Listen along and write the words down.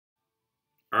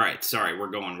All right, sorry,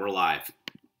 we're live.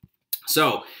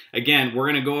 So again, we're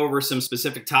going to go over some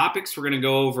specific topics. We're going to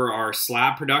go over our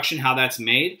slab production, how that's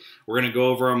made. We're going to go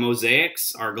over our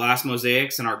mosaics, our glass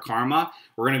mosaics, and our Karma.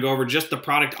 We're going to go over just the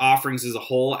product offerings as a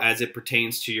whole as it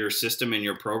pertains to your system and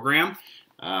your program.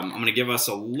 I'm going to give us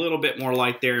a little bit more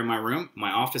light there in my room, my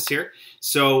office here.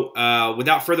 So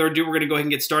without further ado, we're going to go ahead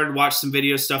and get started, watch some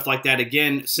videos, stuff like that.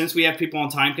 Again, since we have people on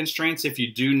time constraints, if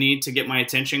you do need to get my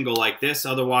attention, go like this.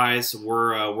 Otherwise,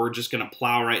 we're just going to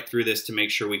plow right through this to make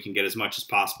sure we can get as much as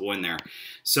possible in there.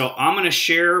 So I'm going to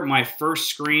share my first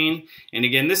screen. And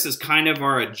again, this is kind of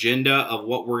our agenda of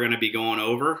what we're going to be going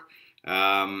over.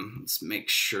 Let's make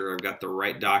sure I've got the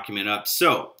right document up.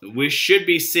 So we should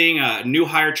be seeing a new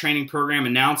hire training program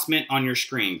announcement on your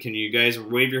screen. Can you guys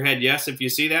wave your head yes if you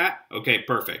see that? Okay,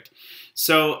 perfect.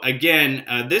 So again,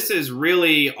 this is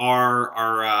really our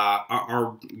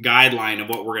guideline of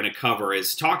what we're going to cover,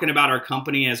 is talking about our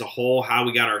company as a whole, how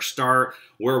we got our start,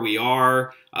 where we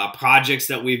are, projects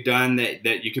that we've done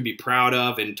that you could be proud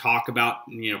of and talk about,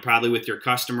 proudly with your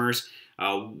customers.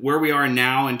 Where we are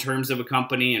now in terms of a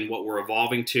company and what we're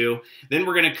evolving to. Then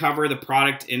we're going to cover the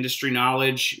product industry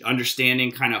knowledge,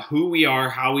 understanding kind of who we are,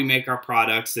 how we make our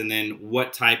products, and then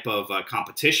what type of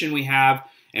competition we have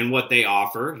and what they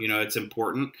offer. It's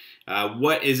important.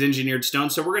 What is engineered stone?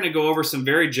 So we're going to go over some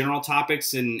very general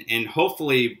topics and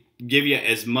hopefully give you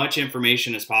as much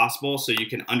information as possible so you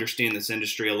can understand this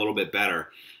industry a little bit better.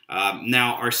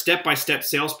 Now, our step-by-step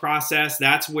sales process,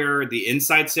 that's where the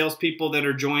inside salespeople that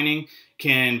are joining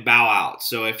can bow out.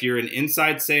 So if you're in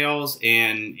inside sales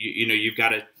and you've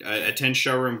got a 10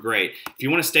 showroom, great. If you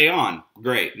want to stay on,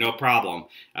 great, no problem.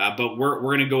 But we're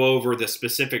going to go over the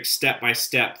specific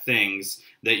step-by-step things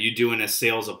that you do in a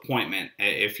sales appointment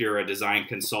if you're a design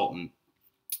consultant.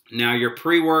 Now, your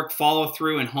pre-work,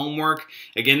 follow-through, and homework,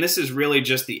 again, this is really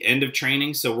just the end of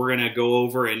training, so we're going to go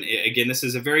over, and again, this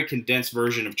is a very condensed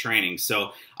version of training,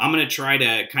 so I'm going to try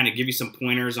to kind of give you some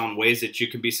pointers on ways that you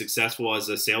can be successful as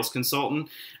a sales consultant,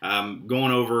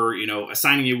 going over,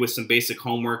 assigning you with some basic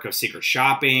homework of secret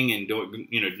shopping and,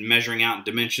 measuring out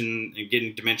dimension and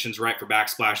getting dimensions right for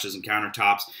backsplashes and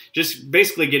countertops, just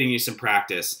basically getting you some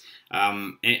practice.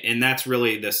 And that's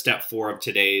really the step 4 of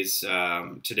today's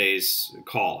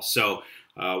call. So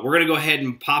we're going to go ahead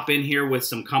and pop in here with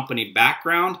some company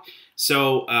background.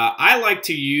 So I like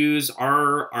to use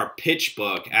our pitch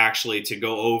book actually to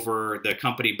go over the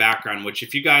company background, which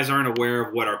if you guys aren't aware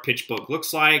of what our pitch book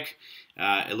looks like,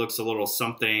 it looks a little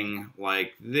something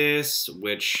like this,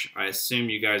 which I assume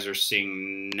you guys are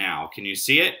seeing now. Can you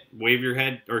see it? Wave your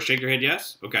head or shake your head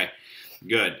yes? Okay.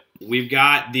 Good. We've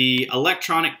got the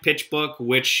electronic pitch book,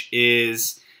 which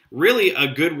is really a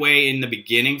good way in the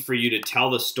beginning for you to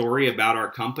tell the story about our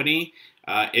company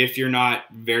if you're not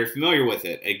very familiar with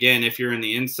it. Again, if you're in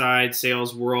the inside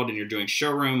sales world and you're doing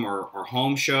showroom or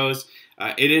home shows,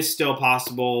 it is still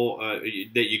possible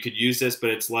that you could use this,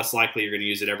 but it's less likely you're going to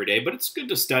use it every day. But it's good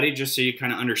to study just so you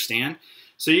kind of understand.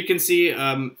 So you can see,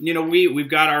 we've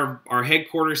got our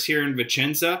headquarters here in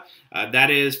Vicenza. That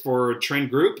is for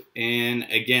Trend Group, and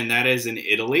again, that is in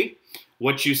Italy.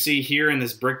 What you see here in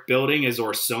this brick building is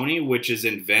Orsoni, which is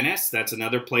in Venice. That's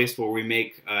another place where we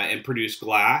make and produce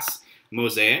glass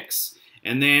mosaics.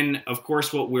 And then, of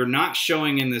course, what we're not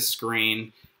showing in this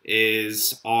screen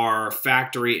is our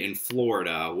factory in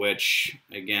Florida, which,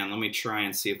 again, let me try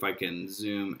and see if I can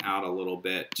zoom out a little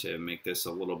bit to make this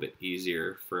a little bit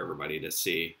easier for everybody to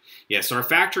see. Yes, our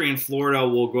factory in Florida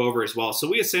we'll go over as well. So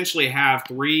we essentially have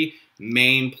 3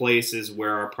 main places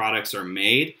where our products are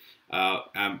made.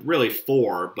 Really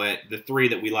 4, but the 3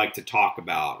 that we like to talk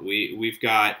about. We've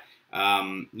got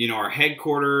our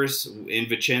headquarters in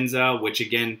Vicenza, which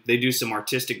again, they do some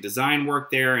artistic design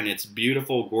work there, and it's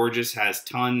beautiful, gorgeous, has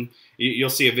you'll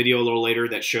see a video a little later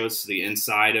that shows the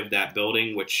inside of that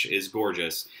building, which is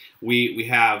gorgeous. We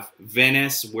have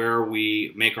Venice, where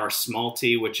we make our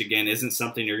smalti, which again isn't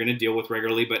something you're going to deal with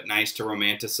regularly, but nice to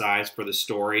romanticize for the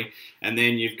story. And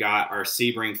then you've got our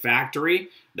Sebring factory.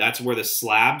 That's where the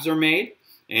slabs are made.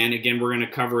 And again, we're going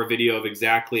to cover a video of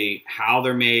exactly how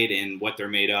they're made and what they're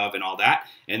made of and all that.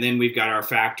 And then we've got our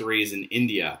factories in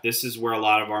India. This is where a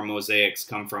lot of our mosaics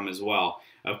come from as well.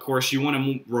 Of course, you want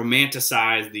to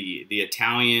romanticize the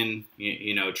Italian,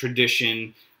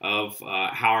 tradition of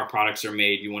how our products are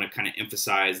made. You want to kind of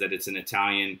emphasize that it's an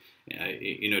Italian,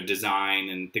 design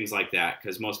and things like that,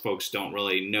 because most folks don't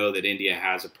really know that India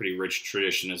has a pretty rich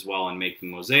tradition as well in making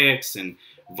mosaics and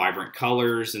vibrant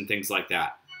colors and things like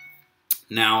that.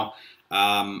 Now,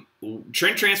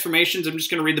 Trend Transformations, I'm just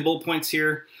going to read the bullet points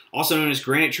here, also known as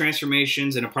Granite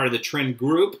Transformations, and a part of the Trend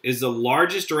Group, is the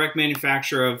largest direct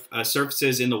manufacturer of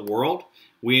surfaces in the world.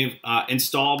 We've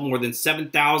installed more than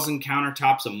 7,000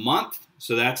 countertops a month,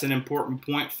 so that's an important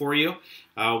point for you.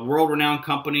 A world-renowned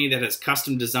company that has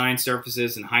custom designed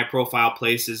surfaces in high-profile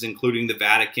places, including the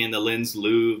Vatican, the Linz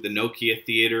Louvre, the Nokia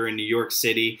Theater in New York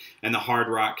City, and the Hard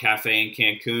Rock Cafe in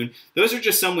Cancun. Those are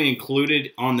just some we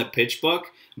included on the pitch book,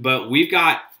 but we've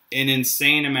got an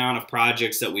insane amount of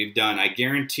projects that we've done. I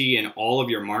guarantee in all of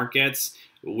your markets,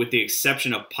 with the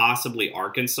exception of possibly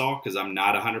Arkansas, because I'm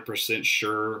not 100%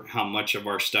 sure how much of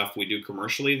our stuff we do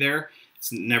commercially there.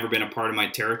 It's never been a part of my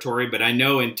territory, but I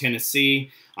know in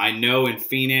Tennessee, I know in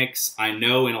Phoenix, I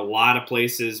know in a lot of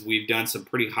places we've done some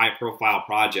pretty high-profile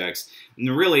projects.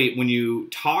 And really, when you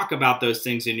talk about those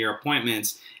things in your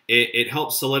appointments, it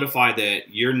helps solidify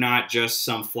that you're not just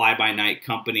some fly-by-night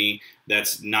company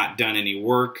that's not done any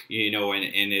work, you know,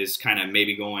 and is kind of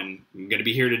maybe going, I'm going to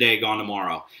be here today, gone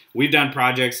tomorrow. We've done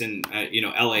projects in, you know,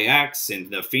 LAX and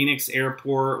the Phoenix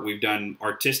airport. We've done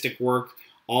artistic work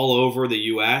all over the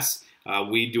U.S.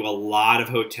 We do a lot of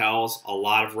hotels, a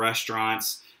lot of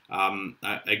restaurants,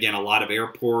 again, a lot of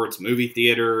airports, movie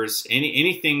theaters,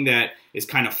 anything that is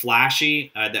kind of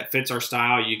flashy that fits our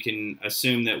style. You can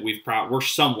assume that we're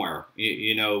somewhere,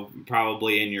 you know,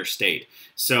 probably in your state.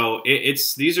 So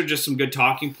these are just some good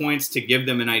talking points to give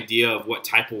them an idea of what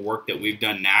type of work that we've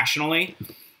done nationally.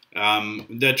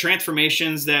 The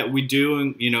transformations that we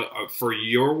do, you know, for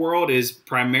your world is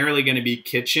primarily going to be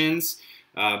kitchens,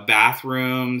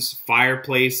 bathrooms,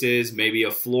 fireplaces, maybe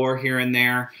a floor here and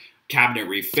there, cabinet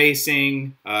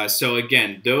refacing. So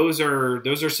again, those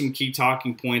are some key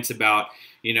talking points about,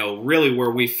 you know, really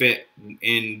where we fit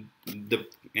in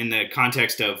the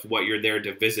context of what you're there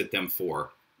to visit them for.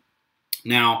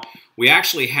 Now, we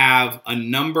actually have a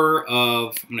number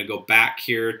of, I'm going to go back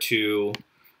here to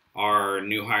our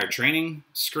new hire training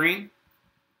screen.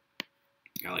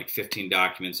 Got like 15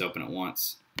 documents open at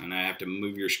once, and I have to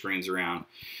move your screens around.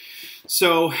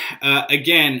 So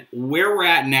again, where we're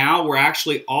at now, we're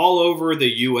actually all over the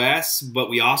US, but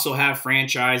we also have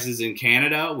franchises in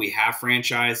Canada. We have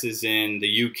franchises in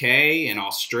the UK and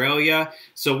Australia.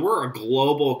 So we're a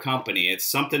global company. It's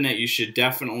something that you should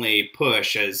definitely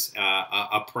push as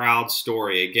a proud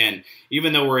story. Again,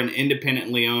 even though we're an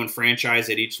independently owned franchise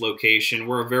at each location,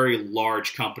 we're a very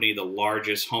large company, the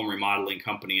largest home remodeling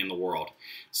company in the world.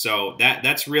 So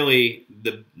that's really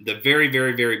the very,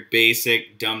 very, very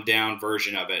basic, dumbed down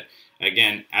version of it.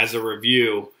 Again, as a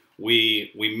review,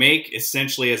 we make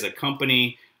essentially as a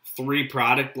company 3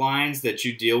 product lines that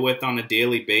you deal with on a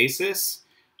daily basis.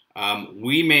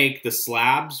 We make the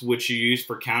slabs, which you use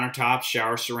for countertops,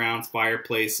 shower surrounds,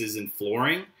 fireplaces, and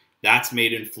flooring. That's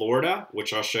made in Florida,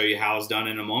 which I'll show you how it's done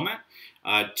in a moment.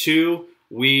 2,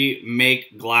 we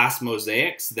make glass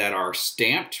mosaics that are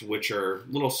stamped, which are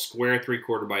little square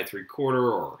 3/4 by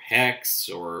 3/4 or hex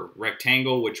or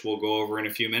rectangle, which we'll go over in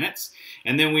a few minutes.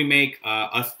 And then we make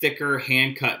a thicker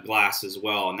hand-cut glass as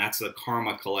well, and that's the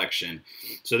Karma collection.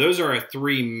 So those are our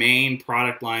 3 main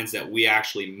product lines that we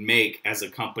actually make as a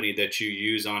company that you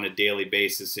use on a daily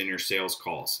basis in your sales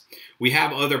calls. We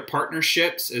have other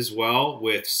partnerships as well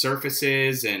with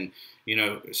surfaces, and you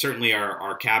know, certainly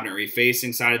our cabinet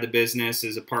refacing side of the business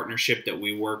is a partnership that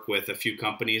we work with a few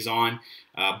companies on,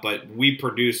 but we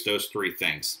produce those 3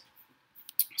 things.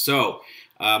 So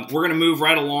we're going to move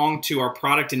right along to our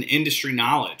product and industry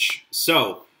knowledge.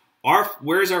 So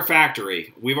where's our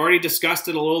factory? We've already discussed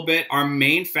it a little bit. Our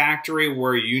main factory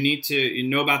where you need to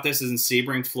know about this is in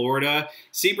Sebring, Florida.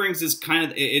 Sebrings is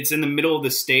it's in the middle of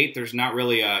the state. There's not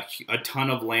really a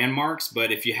ton of landmarks,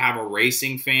 but if you have a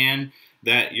racing fan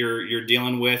that you're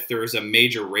dealing with, there's a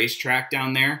major racetrack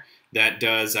down there that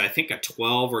does, I think, a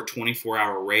 12 or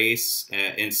 24-hour race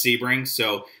in Sebring.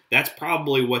 So that's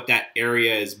probably what that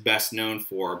area is best known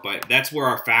for, but that's where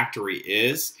our factory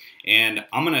is. And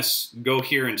I'm going to go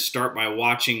here and start by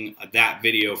watching that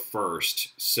video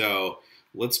first. So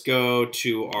let's go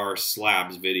to our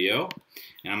slabs video,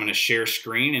 and I'm going to share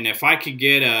screen. And if I could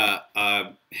get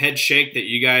a head shake that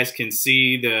you guys can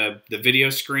see the video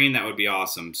screen, that would be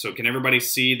awesome. So can everybody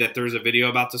see that there's a video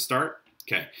about to start?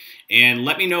 Okay. And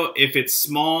let me know if it's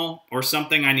small or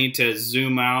something I need to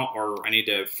zoom out or I need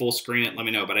to full screen it. Let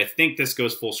me know. But I think this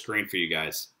goes full screen for you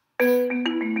guys.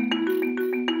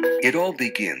 It all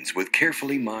begins with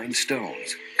carefully mined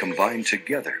stones combined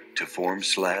together to form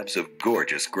slabs of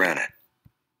gorgeous granite.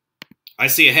 I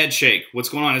see a head shake. What's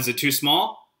going on? Is it too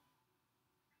small?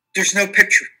 There's no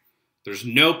picture. There's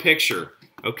no picture.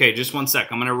 Okay, just one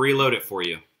sec. I'm going to reload it for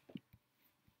you.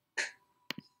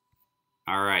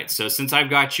 All right, so since I've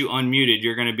got you unmuted,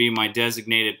 you're going to be my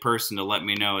designated person to let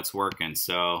me know it's working.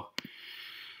 So,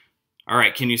 all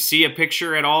right, can you see a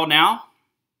picture at all now?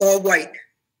 All white.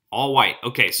 All white.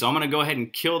 Okay, so I'm going to go ahead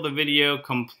and kill the video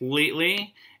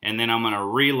completely, and then I'm going to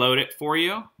reload it for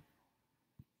you.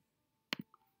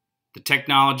 The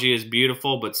technology is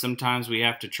beautiful, but sometimes we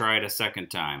have to try it a second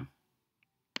time.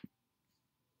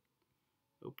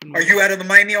 Open. Are you out of the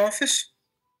Miami office?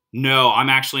 No, I'm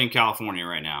actually in California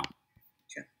right now.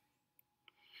 Okay.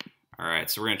 All right,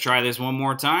 so we're going to try this one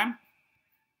more time.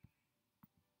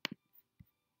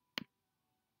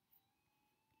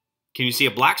 Can you see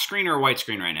a black screen or a white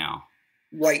screen right now?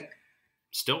 White.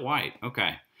 Still white.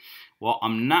 Okay. Well,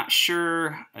 I'm not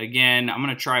sure. Again, I'm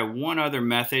going to try one other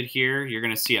method here. You're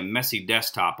going to see a messy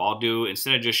desktop. I'll do,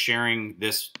 instead of just sharing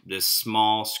this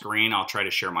small screen, I'll try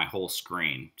to share my whole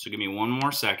screen. So give me one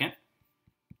more second.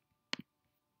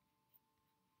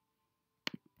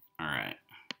 All right.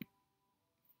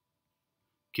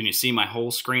 Can you see my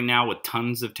whole screen now with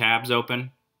tons of tabs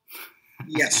open?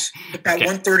 Yes. About Okay.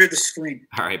 1/3 of the screen.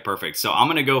 All right, perfect. So I'm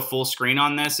going to go full screen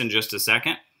on this in just a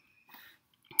second.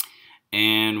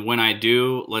 And when I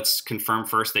do, let's confirm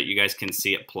first that you guys can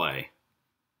see it play.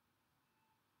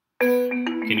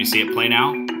 Can you see it play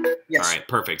now? Yes. All right,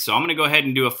 perfect. So I'm going to go ahead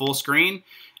and do a full screen,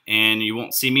 and you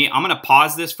won't see me. I'm going to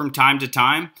pause this from time to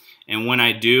time, and when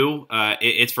I do,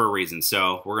 it's for a reason.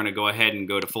 So we're going to go ahead and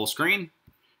go to full screen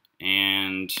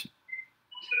and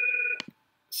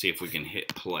see if we can hit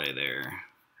play there.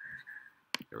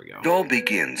 Here we go. It all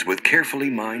begins with carefully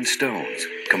mined stones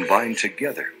combined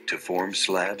together to form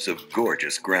slabs of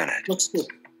gorgeous granite. Looks good.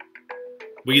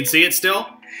 We can see it still?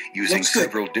 Using Looks good.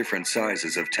 several different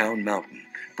sizes of Town Mountain,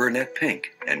 Burnett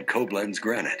Pink, and Koblenz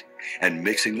granite, and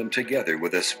mixing them together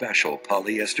with a special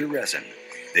polyester resin,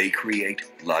 they create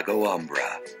Lago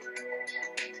Ambra.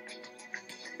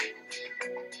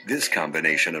 This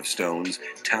combination of stones,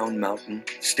 Town Mountain,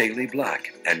 Staley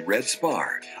Black, and Red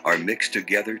Spar, are mixed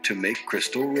together to make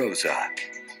Crystal Rosa.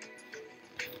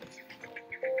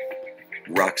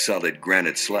 Rock-solid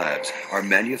granite slabs are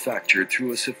manufactured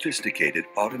through a sophisticated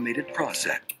automated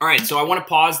process. All right, so I want to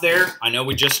pause there. I know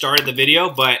we just started the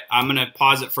video, but I'm going to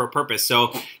pause it for a purpose.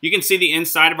 So you can see the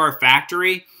inside of our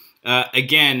factory.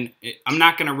 Again, I'm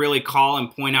not going to really call and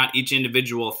point out each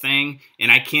individual thing,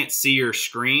 and I can't see your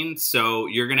screen, so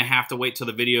you're going to have to wait till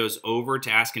the video is over to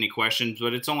ask any questions,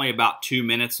 but it's only about 2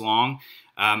 minutes long.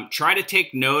 Try to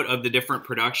take note of the different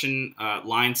production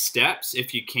line steps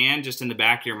if you can, just in the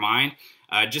back of your mind.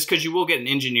 Just because you will get an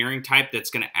engineering type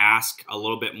that's going to ask a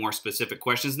little bit more specific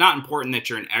questions. Not important that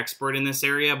you're an expert in this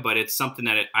area, but it's something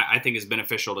that I think is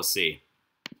beneficial to see.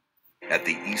 At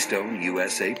the Eastone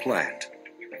USA plant.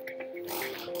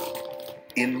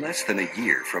 In less than a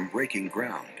year from breaking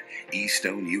ground,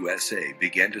 Eastone USA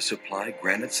began to supply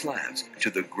granite slabs to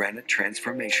the Granite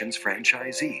Transformations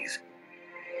franchisees.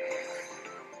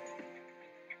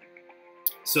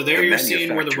 So there you're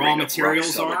seeing where the raw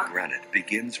materials are. Rock-solid granite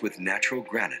begins with natural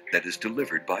granite that is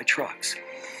delivered by trucks.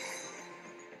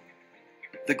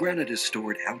 The granite is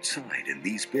stored outside in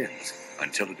these bins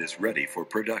until it is ready for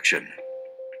production.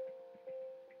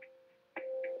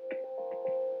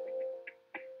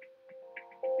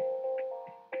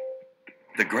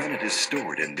 The granite is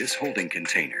stored in this holding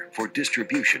container for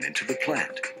distribution into the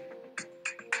plant.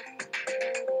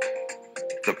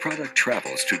 The product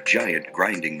travels to giant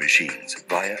grinding machines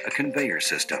via a conveyor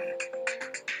system.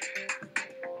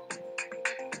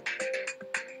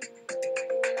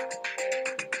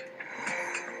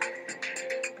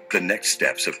 The next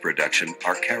steps of production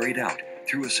are carried out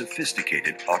through a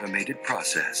sophisticated automated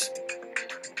process.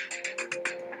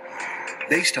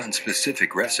 Based on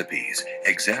specific recipes,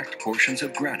 exact portions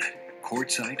of granite,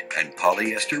 quartzite, and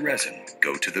polyester resin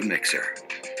go to the mixer.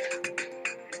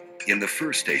 In the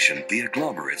first station, the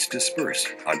agglomerates disperse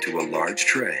onto a large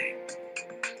tray.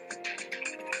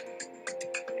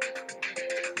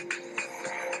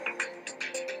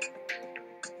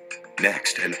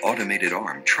 Next, an automated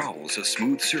arm trowels a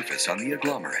smooth surface on the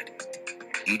agglomerate.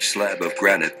 Each slab of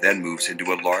granite then moves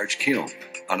into a large kiln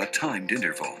on a timed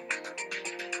interval.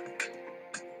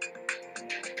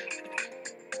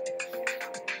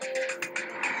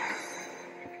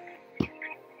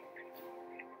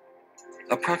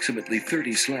 Approximately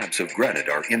 30 slabs of granite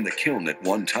are in the kiln at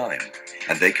one time,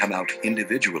 and they come out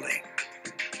individually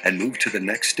and move to the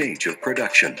next stage of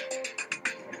production.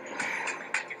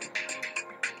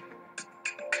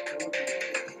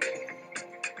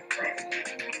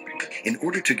 In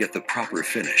order to get the proper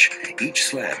finish, each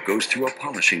slab goes through a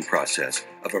polishing process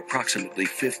of approximately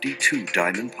 52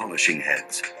 diamond polishing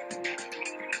heads.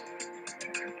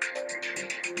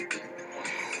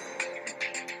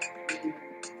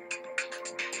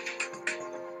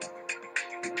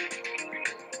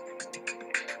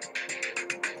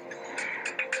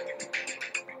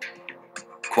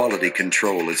 quality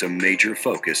control is a major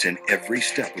focus in every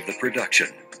step of the production.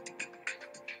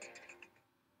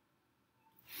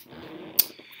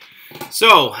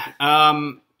 So,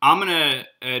 I'm going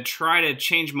to try to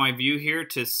change my view here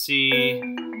to see...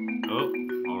 Oh,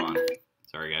 hold on.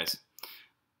 Sorry, guys.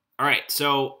 All right,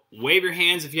 so wave your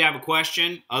hands if you have a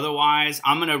question. Otherwise,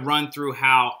 I'm going to run through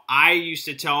how I used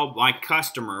to tell my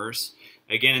customers,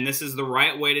 again, and this is the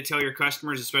right way to tell your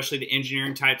customers, especially the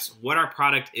engineering types, what our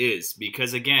product is.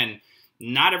 Because, again,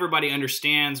 not everybody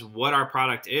understands what our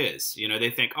product is. You know, they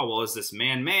think, oh, well, is this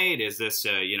man-made? Is this,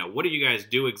 you know, what do you guys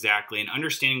do exactly? And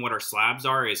understanding what our slabs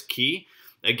are is key.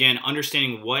 Again,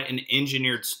 understanding what an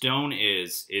engineered stone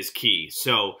is key.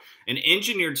 So an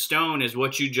engineered stone is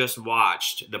what you just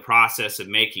watched, the process of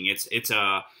making. It's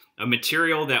a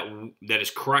material that is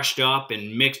crushed up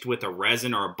and mixed with a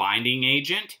resin or a binding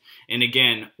agent. And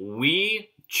again,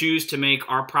 we choose to make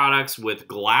our products with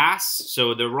glass.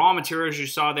 So the raw materials you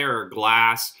saw there are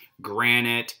glass,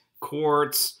 granite,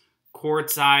 quartz,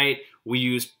 quartzite. We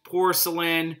use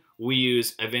porcelain. We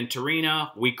use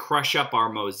aventurina. We crush up our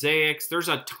mosaics. There's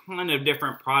a ton of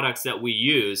different products that we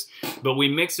use, but we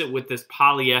mix it with this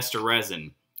polyester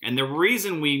resin. And the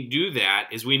reason we do that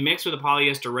is we mix with a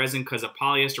polyester resin because a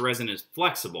polyester resin is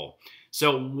flexible.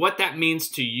 So what that means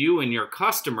to you and your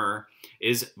customer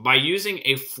is by using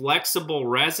a flexible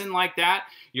resin like that,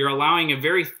 you're allowing a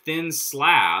very thin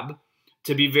slab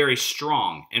to be very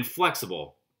strong and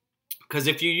flexible. Because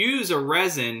if you use a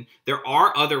resin, there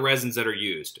are other resins that are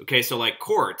used. Okay, so like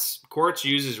quartz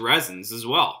uses resins as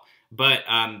well, but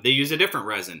they use a different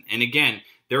resin. And again,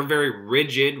 they're very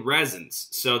rigid resins,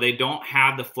 so they don't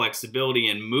have the flexibility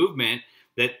and movement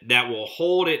that will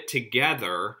hold it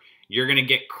together. You're going to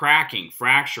get cracking,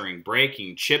 fracturing,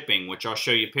 breaking, chipping, which I'll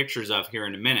show you pictures of here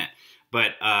in a minute.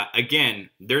 But again,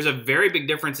 there's a very big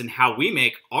difference in how we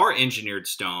make our engineered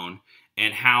stone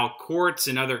and how quartz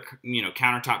and other, you know,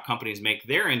 countertop companies make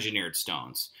their engineered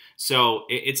stones. So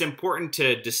it's important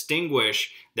to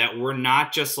distinguish that we're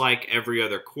not just like every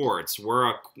other quartz. We're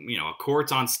a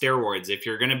quartz on steroids. If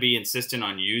you're going to be insistent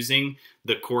on using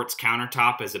the quartz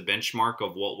countertop as a benchmark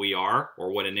of what we are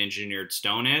or what an engineered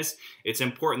stone is, it's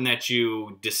important that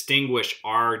you distinguish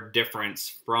our difference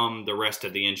from the rest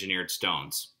of the engineered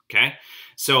stones. Okay,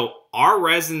 so our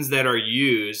resins that are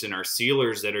used and our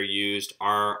sealers that are used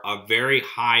are a very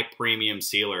high premium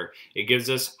sealer. It gives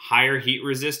us higher heat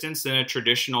resistance than a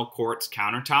traditional quartz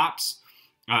countertop,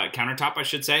 I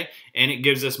should say, and it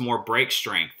gives us more break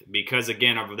strength because,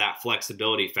 again, of that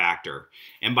flexibility factor.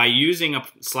 And by using a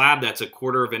slab that's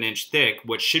 1/4 of an inch thick,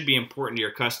 what should be important to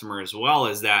your customer as well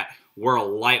is that we're a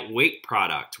lightweight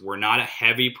product. We're not a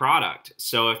heavy product.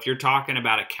 So if you're talking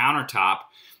about a countertop,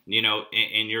 you know,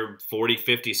 in your 40,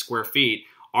 50 square feet,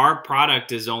 our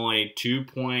product is only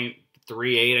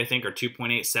 2.38, I think, or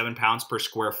 2.87 pounds per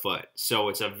square foot. So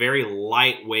it's a very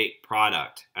lightweight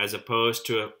product as opposed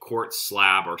to a quartz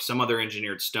slab or some other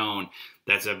engineered stone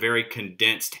that's a very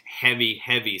condensed,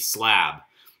 heavy slab.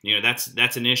 You know,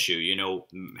 that's an issue, you know,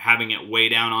 having it way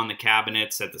down on the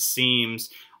cabinets, at the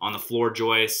seams, on the floor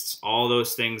joists, all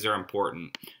those things are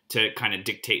important to kind of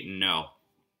dictate and know.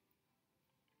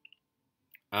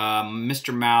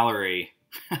 Mr. Mallory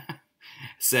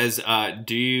says,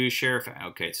 do you share?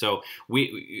 Okay, so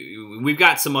we've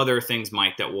got some other things,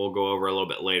 Mike, that we'll go over a little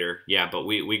bit later. Yeah, but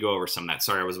we go over some of that.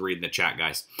 Sorry, I was reading the chat,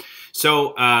 guys.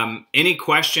 So any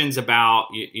questions about,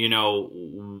 you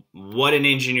know, what an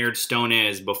engineered stone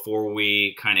is before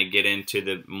we kind of get into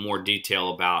the more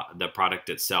detail about the product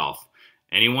itself?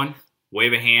 Anyone?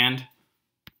 Wave a hand.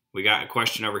 We got a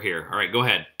question over here. All right, go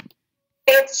ahead.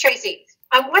 Hey, it's Tracy.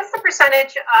 What's the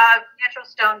percentage of natural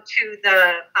stone to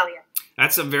the polyester?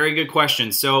 That's a very good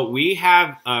question. So we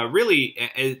have really,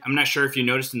 I'm not sure if you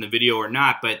noticed in the video or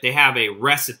not, but they have a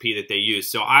recipe that they use.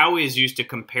 So I always used to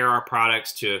compare our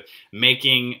products to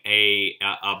making a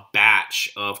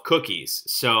batch of cookies.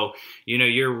 So, you know,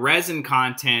 your resin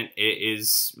content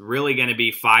is really going to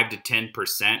be 5 to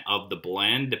 10% of the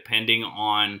blend, depending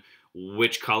on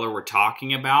which color we're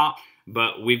talking about.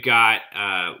 But we've got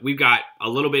a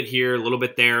little bit here, a little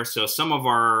bit there. So some of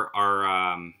our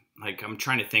like, I'm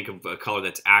trying to think of a color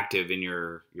that's active in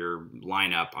your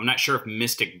lineup. I'm not sure if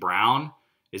Mystic Brown,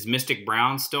 is Mystic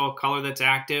Brown still a color that's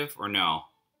active or no?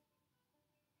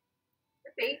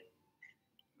 Could be.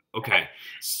 Okay.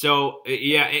 So,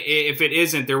 yeah, if it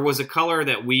isn't, there was a color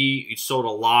that we sold a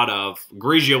lot of,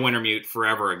 Grigio Wintermute,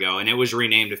 forever ago, and it was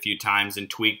renamed a few times and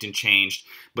tweaked and changed.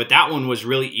 But that one was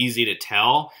really easy to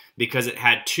tell because it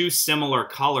had two similar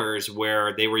colors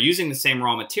where they were using the same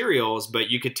raw materials, but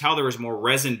you could tell there was more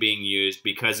resin being used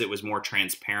because it was more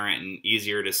transparent and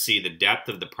easier to see the depth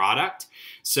of the product.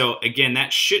 So, again,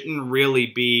 that shouldn't really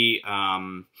be...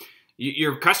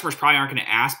 your customers probably aren't going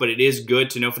to ask, but it is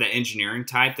good to know for that engineering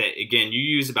type that, again, you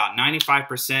use about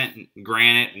 95%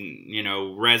 granite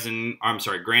and, resin,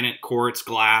 granite, quartz,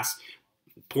 glass,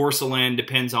 porcelain,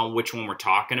 depends on which one we're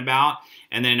talking about.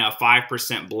 And then a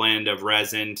 5% blend of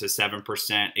resin to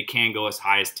 7%. It can go as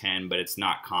high as 10, but it's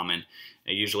not common.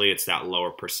 Usually it's that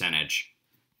lower percentage.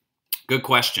 Good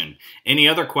question. Any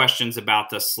other questions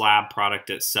about the slab product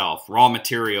itself? Raw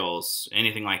materials,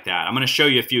 anything like that? I'm going to show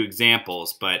you a few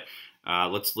examples, but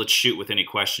let's shoot with any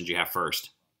questions you have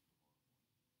first.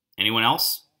 Anyone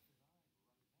else?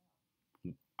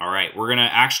 All right, we're going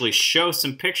to actually show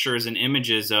some pictures and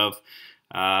images of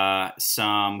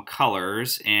some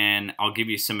colors, and I'll give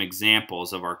you some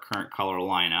examples of our current color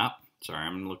lineup. Sorry,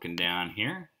 I'm looking down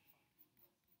here.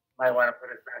 Might want to put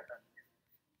it back on.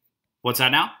 What's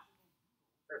that now?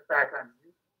 Put it back on.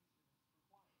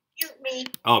 Mute me.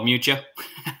 Oh, mute you?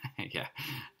 Yeah,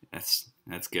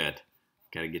 that's good.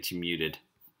 Got to get you muted.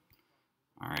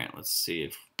 All right, let's see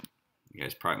if you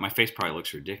guys probably... My face probably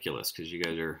looks ridiculous because you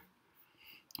guys are...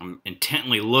 I'm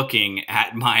intently looking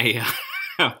at my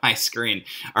my screen.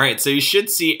 All right, so you should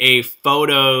see a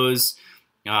photos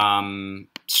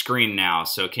screen now.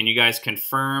 So can you guys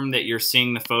confirm that you're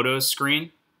seeing the photos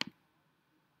screen?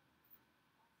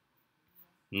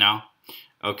 No?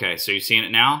 Okay, so you're seeing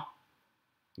it now?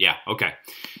 Yeah, okay.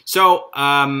 So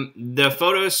the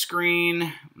photo screen,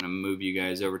 I'm going to move you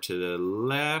guys over to the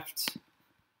left.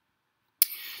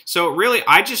 So really,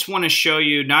 I just want to show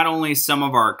you not only some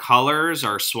of our colors,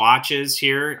 our swatches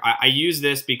here. I use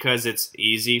this because it's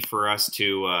easy for us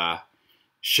to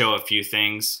show a few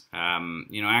things.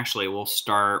 Actually, we'll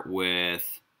start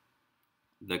with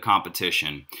the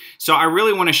competition. So I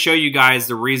really want to show you guys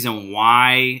the reason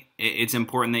why it's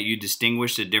important that you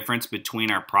distinguish the difference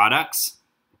between our products.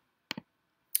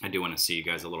 I do want to see you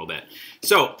guys a little bit.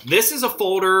 So this is a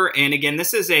folder, and again,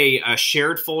 this is a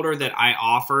shared folder that I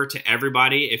offer to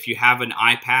everybody. If you have an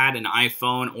iPad, an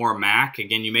iPhone, or Mac,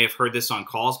 again, you may have heard this on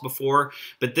calls before,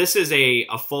 but this is a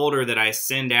folder that I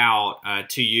send out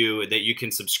to you that you can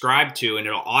subscribe to, and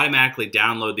it'll automatically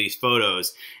download these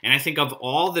photos. And I think of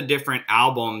all the different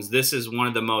albums, this is one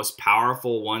of the most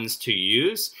powerful ones to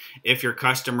use if your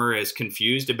customer is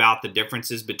confused about the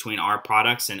differences between our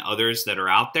products and others that are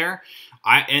out there.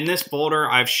 In this folder,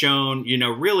 I've shown,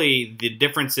 really the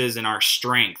differences in our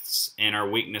strengths and our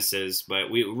weaknesses, but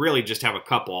we really just have a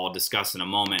couple I'll discuss in a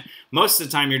moment. Most of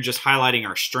the time, you're just highlighting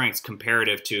our strengths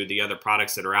comparative to the other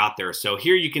products that are out there. So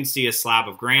here you can see a slab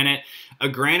of granite. A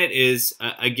granite is,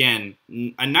 again,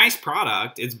 a nice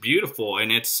product. It's beautiful,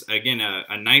 and it's, again,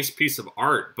 a nice piece of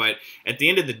art, but at the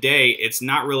end of the day, it's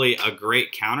not really a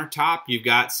great countertop. You've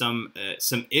got some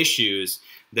issues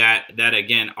that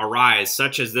again arise,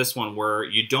 such as this one where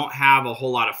you don't have a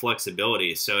whole lot of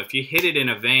flexibility. So if you hit it in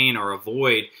a vein or a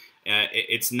void,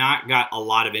 it's not got a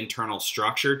lot of internal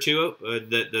structure to it,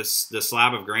 the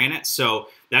slab of granite. So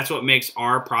that's what makes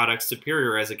our product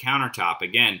superior as a countertop.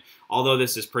 Again, although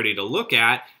this is pretty to look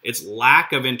at, its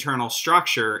lack of internal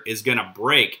structure is going to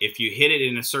break. If you hit it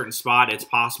in a certain spot, it's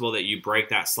possible that you break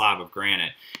that slab of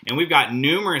granite. And we've got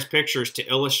numerous pictures to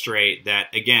illustrate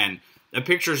that, again, a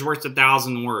picture is worth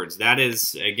 1,000 words. That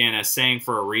is, again, a saying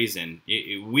for a reason.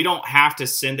 We don't have to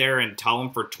sit there and tell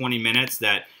them for 20 minutes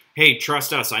that, hey,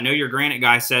 trust us. I know your granite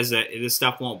guy says that this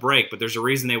stuff won't break, but there's a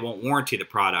reason they won't warranty the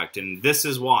product, and this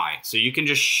is why. So you can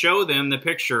just show them the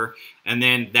picture, and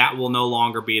then that will no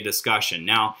longer be a discussion.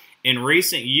 Now, in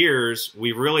recent years,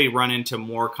 we really run into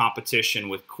more competition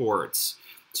with quartz.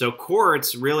 So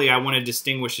quartz, really, I want to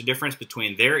distinguish the difference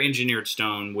between their engineered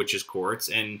stone, which is quartz,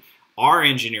 and our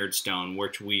engineered stone,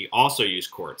 which we also use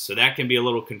quartz. So that can be a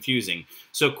little confusing.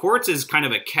 So quartz is kind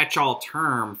of a catch-all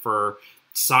term for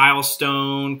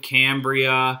Silestone,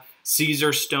 Cambria,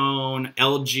 Caesar Stone,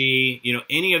 LG,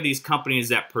 any of these companies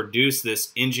that produce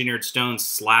this engineered stone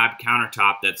slab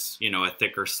countertop that's, a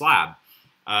thicker slab.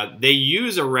 They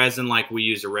use a resin like we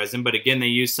use a resin, but again, they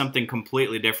use something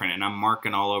completely different, and I'm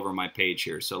marking all over my page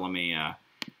here. So let me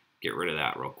get rid of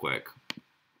that real quick.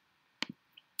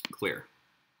 Clear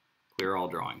all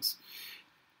drawings,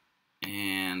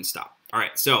 and stop. All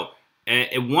right, so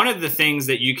one of the things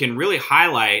that you can really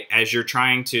highlight as you're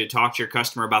trying to talk to your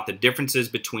customer about the differences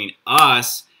between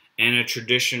us and a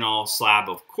traditional slab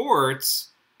of quartz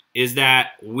is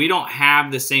that we don't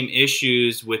have the same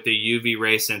issues with the UV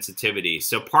ray sensitivity.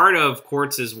 So part of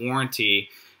Quartz's warranty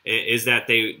is that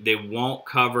they won't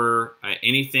cover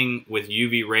anything with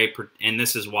UV ray, and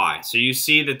this is why. So you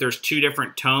see that there's two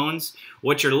different tones.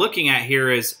 What you're looking at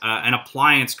here is an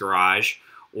appliance garage,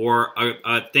 or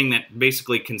a thing that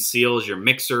basically conceals your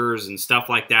mixers and stuff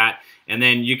like that. And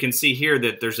then you can see here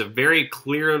that there's a very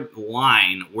clear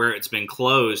line where it's been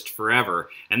closed forever.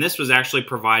 And this was actually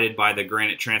provided by the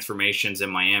Granite Transformations in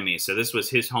Miami. So this was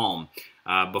his home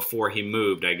before he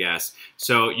moved, I guess.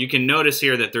 So you can notice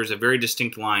here that there's a very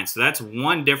distinct line. So that's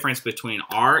one difference between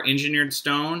our engineered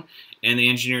stone and the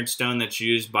engineered stone that's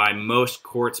used by most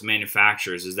quartz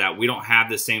manufacturers, is that we don't have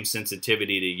the same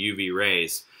sensitivity to UV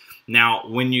rays. Now,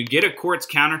 when you get a quartz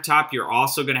countertop, you're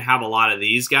also going to have a lot of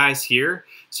these guys here.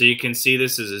 So you can see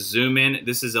this is a zoom in.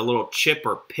 This is a little chip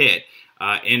or pit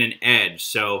in an edge.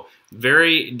 So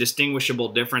very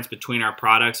distinguishable difference between our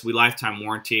products. We lifetime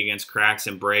warranty against cracks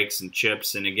and breaks and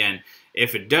chips. And again,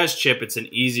 if it does chip, it's an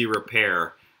easy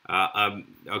repair. A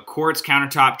quartz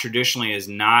countertop traditionally is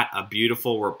not a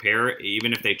beautiful repair.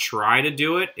 Even if they try to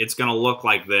do it, it's going to look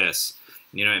like this.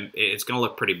 You know, it's going to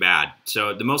look pretty bad.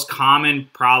 So the most common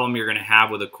problem you're going to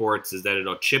have with a quartz is that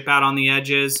it'll chip out on the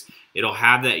edges. It'll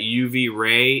have that UV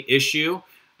ray issue.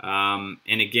 And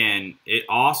again, it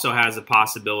also has a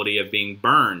possibility of being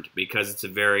burned because it's a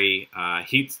very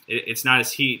it's not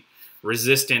as heat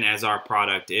resistant as our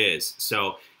product is.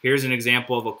 So here's an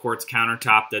example of a quartz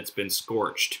countertop that's been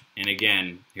scorched. And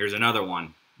again, here's another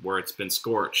one where it's been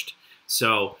scorched.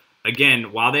 So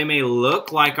again, while they may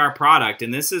look like our product,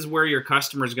 and this is where your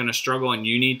customer is going to struggle and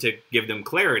you need to give them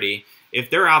clarity, if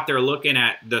they're out there looking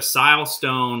at the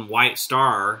Silestone White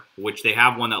Star, which they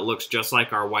have one that looks just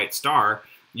like our White Star,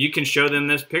 you can show them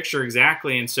this picture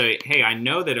exactly and say, hey, I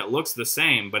know that it looks the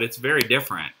same, but it's very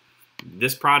different.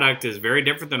 This product is very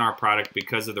different than our product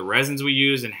because of the resins we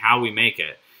use and how we make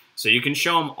it. So you can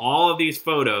show them all of these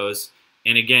photos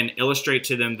and again, illustrate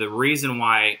to them the reason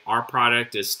why our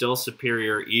product is still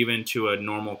superior even to a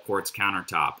normal quartz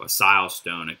countertop, a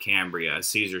Silestone, a Cambria, a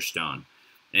Caesarstone,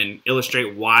 and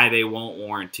illustrate why they won't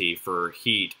warranty for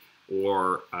heat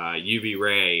or UV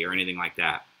ray or anything like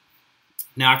that.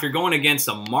 Now, if you're going against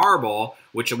a marble,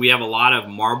 which we have a lot of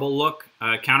marble look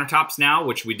countertops now,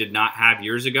 which we did not have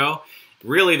years ago,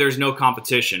 really there's no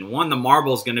competition. One, the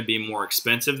marble is going to be more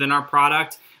expensive than our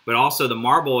product, but also the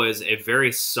marble is a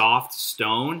very soft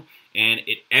stone and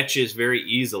it etches very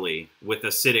easily with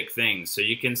acidic things. So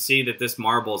you can see that this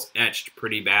marble is etched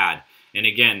pretty bad. And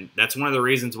again, that's one of the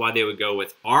reasons why they would go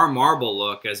with our marble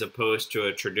look as opposed to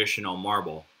a traditional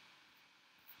marble.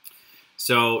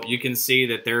 So you can see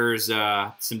that there's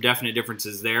some definite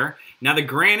differences there. Now the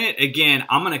granite, again,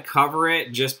 I'm going to cover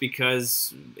it just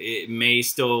because you may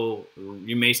still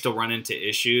run into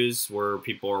issues where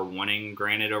people are wanting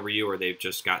granite over you, or they've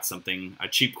just got something, a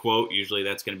cheap quote. Usually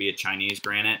that's going to be a Chinese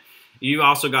granite. You've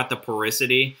also got the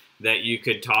porosity that you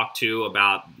could talk to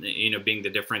about, you know, being the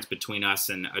difference between us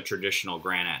and a traditional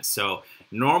granite. So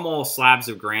normal slabs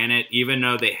of granite, even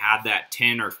though they have that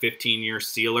 10 or 15-year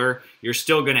sealer, you're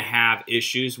still going to have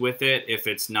issues with it if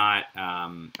it's not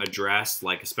addressed,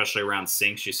 like especially around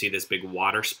sinks. You see this big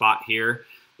water spot here.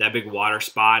 That big water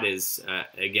spot is,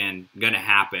 again, going to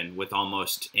happen with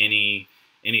almost any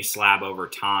slab over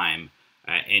time.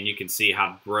 And you can see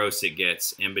how gross it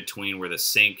gets in between where the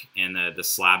sink and the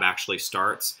slab actually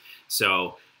starts.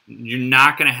 So you're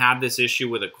not going to have this issue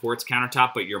with a quartz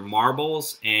countertop, but your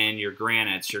marbles and your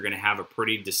granites, you're going to have a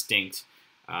pretty distinct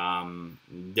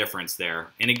difference there.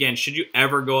 And again, should you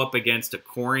ever go up against a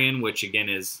Corian, which again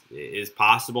is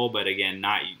possible, but again,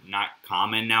 not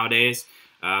common nowadays,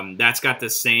 that's got the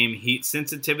same heat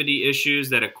sensitivity issues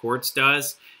that a quartz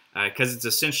does because it's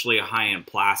essentially a high-end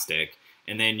plastic.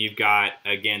 And then you've got,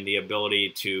 again, the ability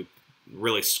to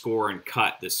really score and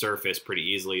cut the surface pretty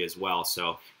easily as well.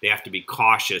 So they have to be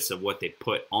cautious of what they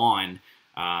put on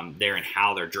there and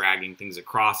how they're dragging things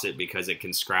across it because it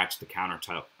can scratch the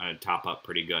countertop top up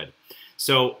pretty good.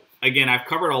 So again, I've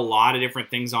covered a lot of different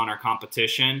things on our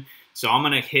competition. So I'm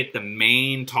going to hit the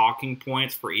main talking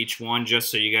points for each one just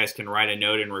so you guys can write a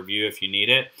note and review if you need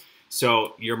it.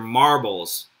 So your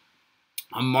marbles.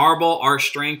 A marble, our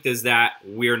strength is that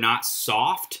we're not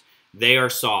soft. They are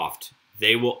soft.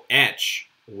 They will etch.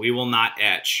 We will not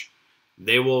etch.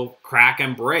 They will crack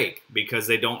and break because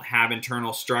they don't have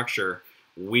internal structure.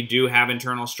 We do have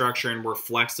internal structure and we're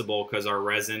flexible because our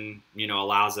resin, you know,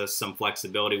 allows us some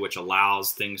flexibility, which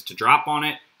allows things to drop on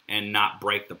it and not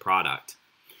break the product.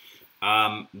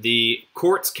 The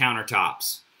quartz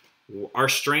countertops. Our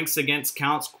strengths against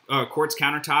quartz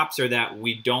countertops are that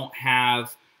we don't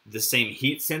have the same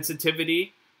heat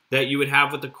sensitivity that you would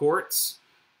have with the quartz.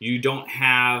 You don't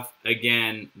have,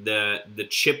 again, the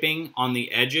chipping on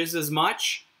the edges as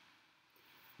much.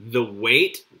 The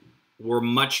weight, were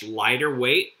much lighter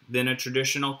weight than a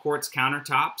traditional quartz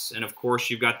countertops. And of course,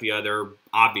 you've got the other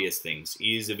obvious things,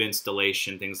 ease of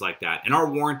installation, things like that. And our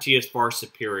warranty is far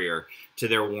superior to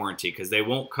their warranty because they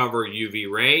won't cover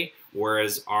UV ray,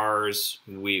 whereas ours,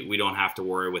 we don't have to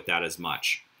worry with that as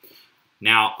much.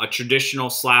 Now, a traditional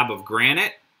slab of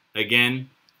granite, again,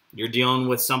 you're dealing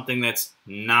with something that's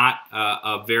not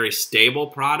a very stable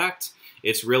product.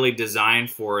 It's really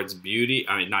designed for its beauty.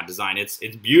 I mean, not designed. It's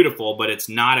beautiful, but it's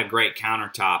not a great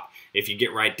countertop if you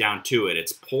get right down to it.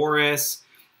 It's porous.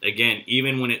 Again,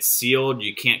 even when it's sealed,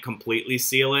 you can't completely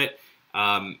seal it.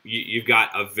 You've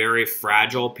got a very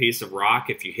fragile piece of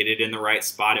rock. If you hit it in the right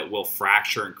spot, it will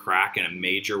fracture and crack in a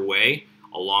major way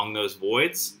along those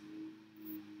voids.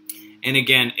 And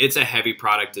again, it's a heavy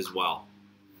product as well.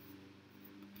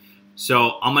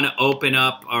 So I'm going to open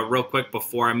up real quick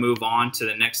before I move on to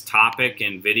the next topic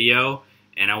and video.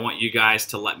 And I want you guys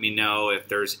to let me know if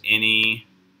there's any,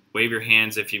 wave your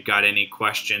hands if you've got any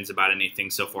questions about anything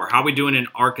so far. How are we doing in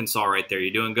Arkansas right there? You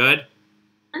doing good?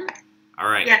 All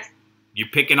right. Yes. You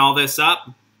picking all this up?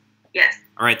 Yes.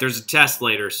 All right, there's a test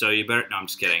later, so you better, no, I'm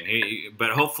just kidding. But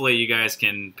hopefully you guys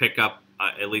can pick up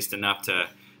at least enough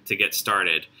to get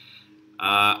started.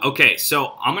 Okay,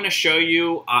 so I'm going to show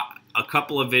you a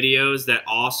couple of videos that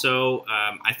also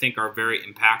I think are very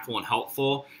impactful and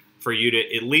helpful for you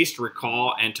to at least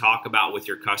recall and talk about with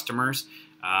your customers.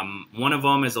 One of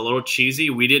them is a little cheesy.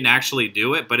 We didn't actually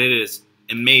do it, but it is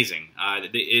amazing.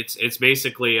 It's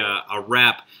basically a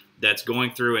rep that's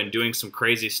going through and doing some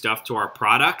crazy stuff to our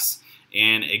products.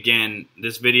 And again,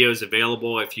 this video is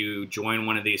available if you join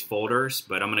one of these folders,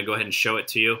 but I'm going to go ahead and show it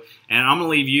to you. And I'm going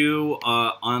to leave you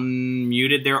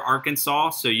unmuted there, Arkansas,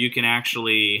 so you can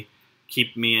actually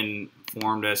keep me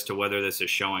informed as to whether this is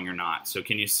showing or not. So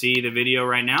can you see the video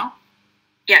right now?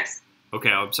 Yes. Okay,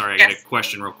 I'm sorry, I Yes. got a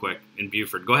question real quick in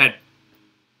Buford. Go ahead.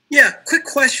 Yeah, quick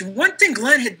question. One thing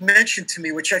Glenn had mentioned to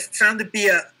me, which I found to be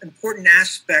an important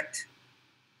aspect,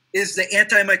 is the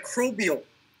antimicrobial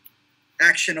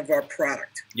action of our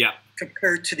product. Yeah.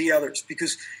 Compared to the others.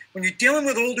 Because when you're dealing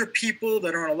with older people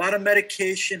that are on a lot of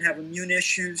medication, have immune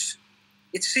issues,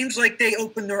 it seems like they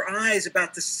open their eyes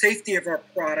about the safety of our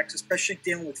products, especially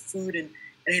dealing with food and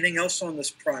anything else on this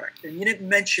product. And you didn't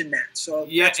mention that. So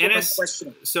Yeah, that's what I'm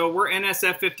questioning. so we're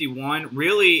NSF 51.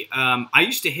 Really, I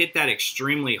used to hit that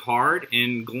extremely hard.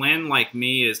 And Glenn, like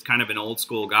me, is kind of an old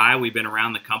school guy. We've been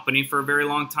around the company for a very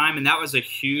long time. And that was a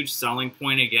huge selling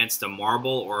point against a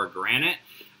marble or a granite.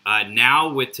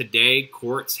 Now with today,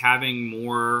 quartz having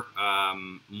more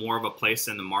of a place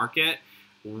in the market,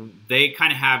 they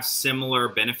kind of have similar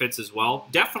benefits as well.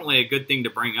 Definitely a good thing to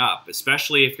bring up,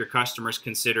 especially if your customer's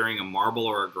considering a marble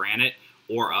or a granite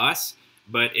or us.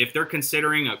 But if they're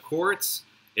considering a quartz,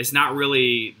 it's not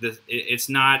really it's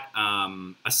not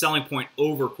a selling point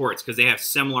over quartz because they have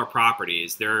similar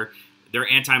properties. They're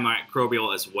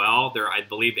antimicrobial as well. They're, I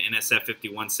believe, NSF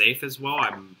 51 safe as well.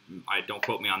 I don't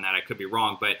quote me on that. I could be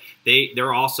wrong, but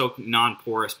they're also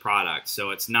non-porous products. So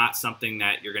it's not something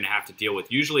that you're going to have to deal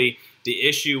with. Usually, the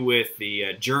issue with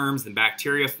the germs and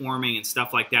bacteria forming and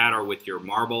stuff like that are with your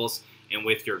marbles and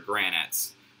with your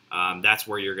granites. That's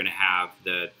where you're going to have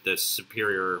the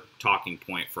superior talking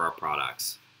point for our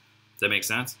products. Does that make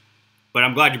sense? But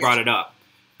I'm glad you brought it up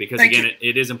because, Thank again, you.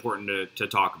 it is important to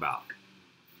talk about.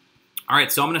 All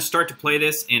right, so I'm going to start to play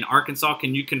this. In Arkansas,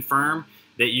 can you confirm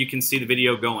that you can see the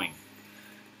video going?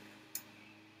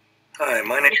 Hi,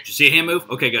 my name Did you see a hand move?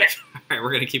 Okay, good. All right, we're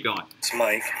going to keep going. is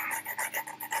Mike.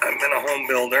 I've been a home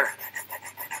builder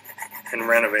and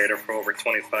renovator for over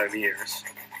 25 years.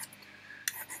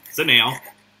 It's a nail.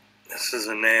 This is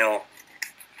a nail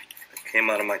that came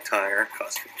out of my tire.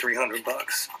 Cost me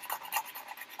 $300.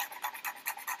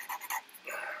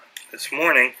 This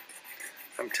morning,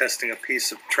 I'm testing a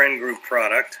piece of Trend Group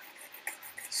product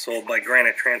sold by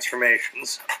Granite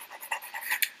Transformations.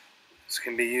 This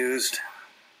can be used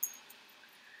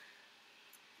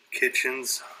in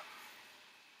kitchens,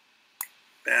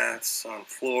 baths, on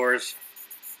floors.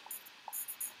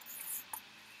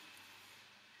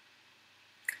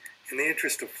 In the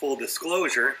interest of full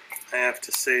disclosure, I have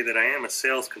to say that I am a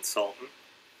sales consultant,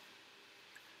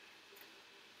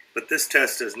 but this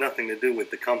test has nothing to do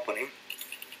with the company.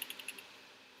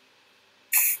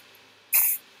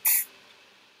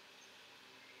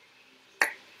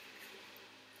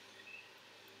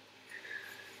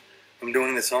 I'm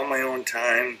doing this on my own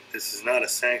time. This is not a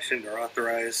sanctioned or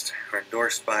authorized or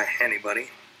endorsed by anybody.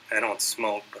 I don't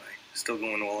smoke, but I still go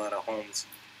into a lot of homes.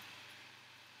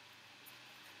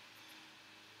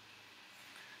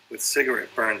 with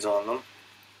cigarette burns on them.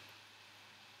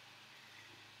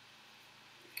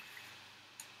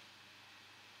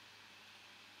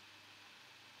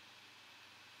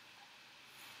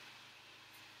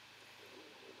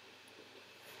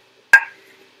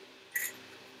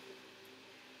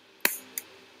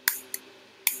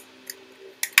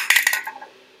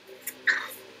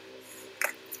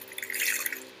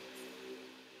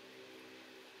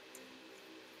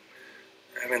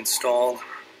 I've installed,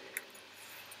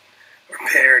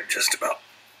 repaired just about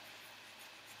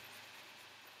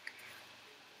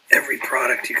every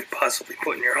product you could possibly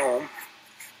put in your home.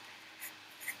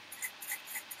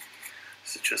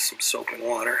 This is just some soap and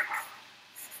water.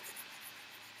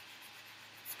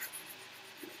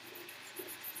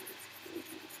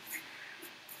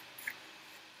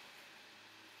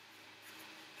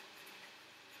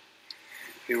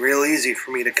 It'd be real easy for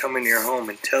me to come into your home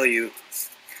and tell you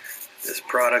this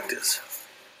product is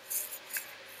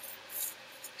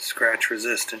scratch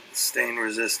resistant, stain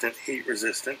resistant, heat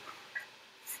resistant.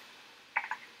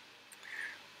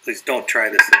 Please don't try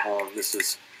this at home. This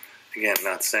is, again,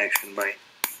 not sanctioned by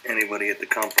anybody at the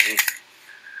company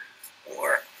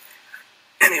or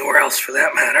anywhere else for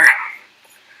that matter.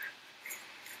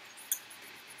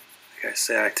 Like I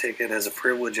say, I take it as a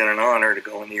privilege and an honor to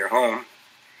go into your home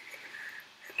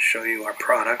and show you our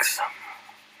products.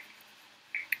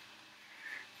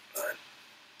 But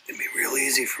it'd be real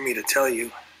easy for me to tell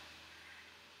you.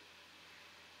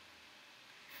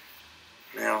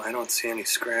 Now, I don't see any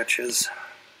scratches.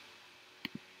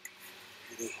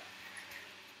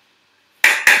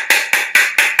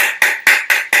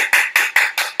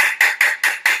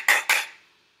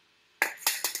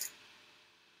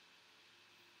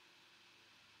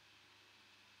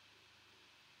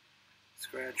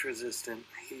 Scratch resistant,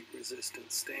 heat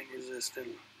resistant, stain resistant.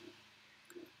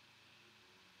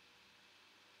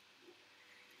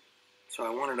 So I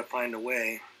wanted to find a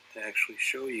way to actually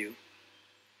show you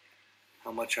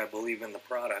how much I believe in the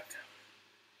product,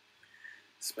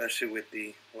 especially with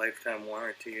the lifetime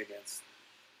warranty against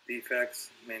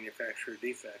defects, manufacturer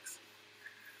defects.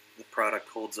 The product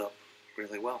holds up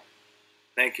really well.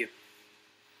 Thank you.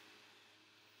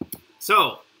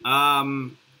 So,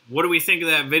 what do we think of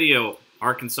that video,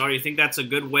 Arkansas? Do you think that's a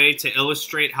good way to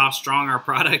illustrate how strong our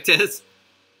product is?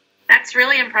 That's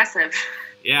really impressive.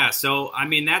 Yeah, so I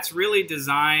mean that's really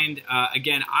designed.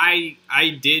 Again, I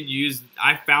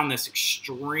found this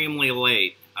extremely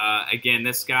late. Again,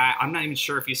 this guy, I'm not even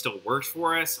sure if he still works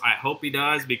for us. I hope he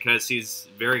does because he's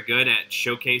very good at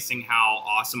showcasing how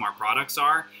awesome our products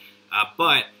are.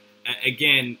 But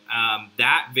again,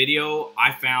 that video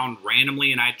I found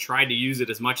randomly, and I tried to use it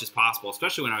as much as possible,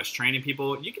 especially when I was training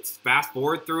people. You can fast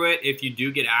forward through it if you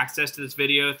do get access to this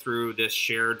video through this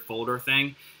shared folder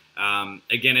thing.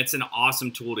 Again, it's an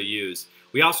awesome tool to use.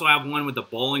 We also have one with the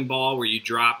bowling ball where they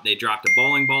dropped a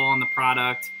bowling ball on the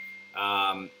product.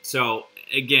 So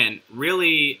again,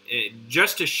 really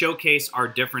just to showcase our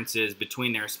differences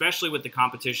between there, especially with the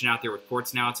competition out there with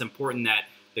quartz now, it's important that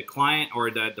the client or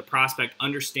the prospect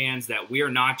understands that we are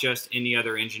not just any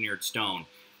other engineered stone.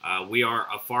 We are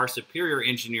a far superior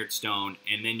engineered stone,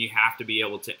 and then you have to be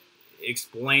able to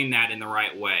explain that in the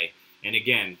right way. And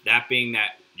again, that being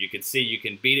that you can see you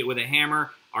can beat it with a hammer.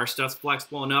 Our stuff's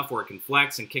flexible enough where it can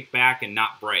flex and kick back and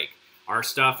not break. Our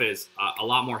stuff is a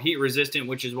lot more heat resistant,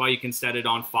 which is why you can set it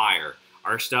on fire.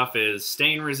 Our stuff is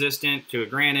stain resistant to a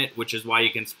granite, which is why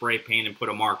you can spray paint and put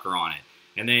a marker on it.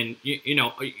 And then,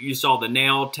 you saw the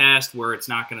nail test where it's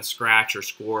not going to scratch or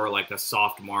score like a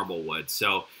soft marble would.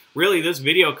 So really, this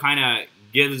video kind of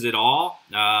gives it all.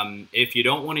 If you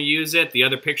don't want to use it, the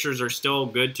other pictures are still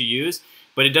good to use,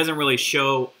 but it doesn't really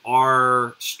show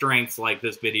our strengths like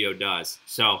this video does.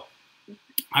 So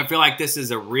I feel like this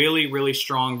is a really, really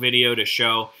strong video to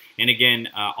show. And again,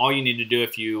 all you need to do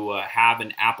if you have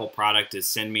an Apple product is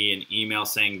send me an email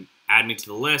saying, add me to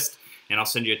the list. And I'll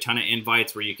send you a ton of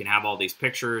invites where you can have all these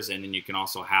pictures, and then you can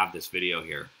also have this video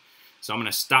here. So I'm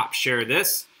going to stop share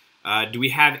this. Do we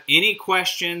have any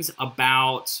questions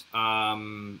about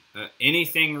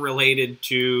anything related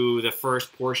to the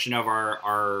first portion of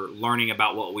our learning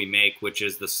about what we make, which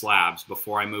is the slabs,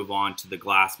 before I move on to the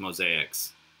glass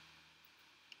mosaics?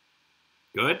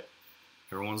 Good?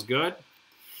 Everyone's good?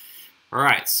 All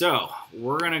right, so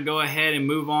we're going to go ahead and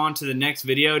move on to the next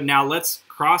video. Now let's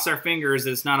cross our fingers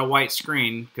that it's not a white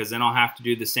screen, because then I'll have to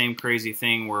do the same crazy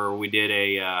thing where we did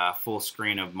a full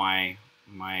screen of my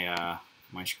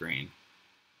screen.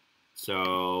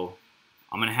 So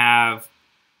I'm going to have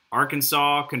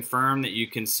Arkansas confirm that you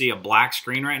can see a black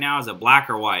screen right now. Is it black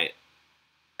or white?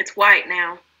 It's white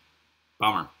now.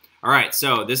 Bummer. All right,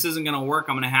 so this isn't going to work.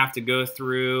 I'm going to have to go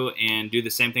through and do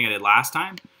the same thing I did last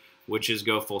time, which is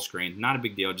go full screen. Not a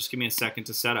big deal. Just give me a second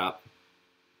to set up.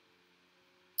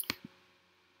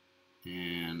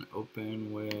 And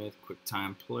open with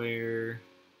QuickTime Player.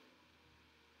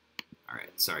 All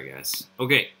right, sorry guys.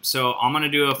 Okay, so I'm going to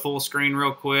do a full screen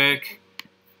real quick.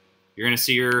 You're going to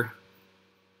see your...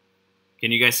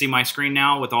 Can you guys see my screen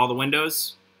now with all the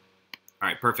windows? All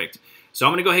right, perfect. So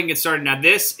I'm going to go ahead and get started. Now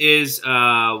this is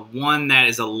one that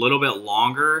is a little bit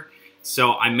longer,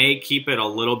 so I may keep it a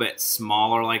little bit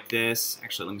smaller like this.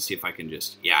 Actually, let me see if I can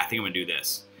just, yeah, I think I'm going to do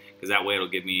this, because that way it'll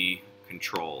give me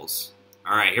controls.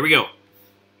 All right, here we go.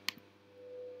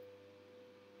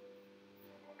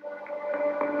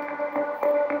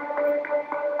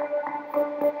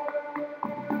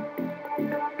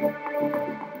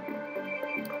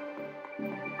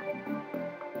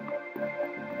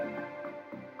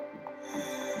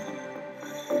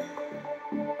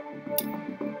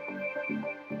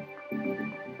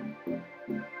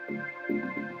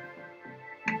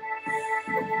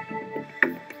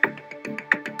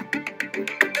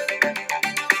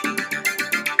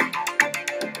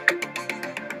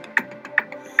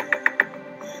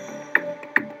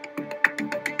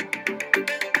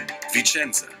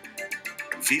 Vicenza,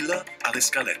 Villa alle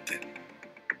Scalette.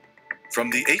 From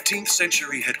the 18th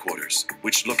century headquarters,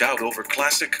 which look out over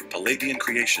classic Palladian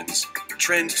creations,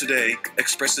 Trend today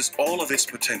expresses all of its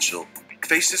potential,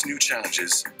 faces new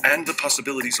challenges, and the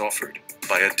possibilities offered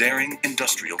by a daring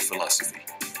industrial philosophy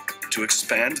to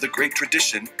expand the great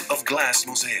tradition of glass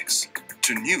mosaics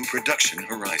to new production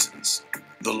horizons.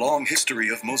 The long history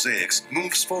of mosaics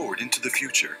moves forward into the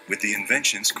future with the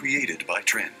inventions created by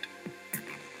Trend.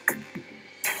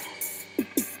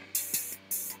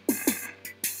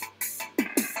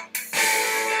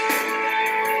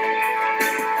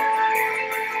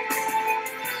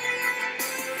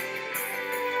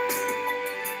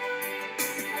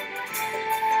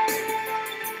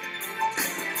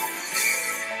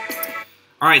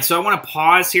 All right, so I want to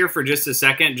pause here for just a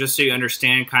second, just so you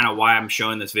understand kind of why I'm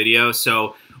showing this video.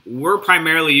 So we're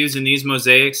primarily using these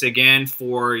mosaics, again,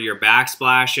 for your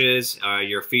backsplashes,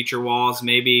 your feature walls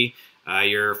maybe,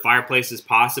 your fireplaces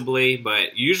possibly,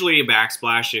 but usually a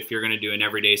backsplash if you're going to do an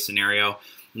everyday scenario.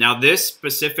 Now this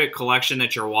specific collection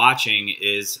that you're watching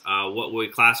is what we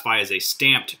classify as a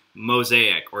stamped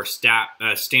mosaic or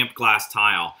stamped glass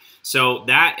tile. So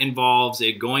that involves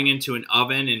it going into an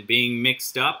oven and being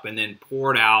mixed up and then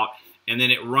poured out, and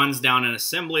then it runs down an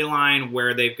assembly line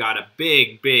where they've got a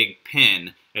big, big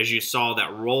pin, as you saw,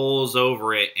 that rolls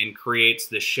over it and creates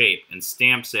the shape and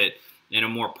stamps it in a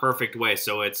more perfect way,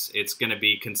 so it's going to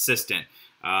be consistent.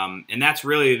 And that's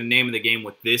really the name of the game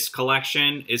with this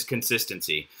collection, is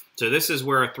consistency. So this is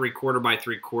where a 3/4 by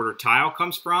 3/4 tile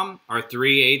comes from, our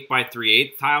 3/8 by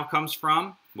 3/8 tile comes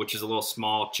from, which is a little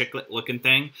small chiclet looking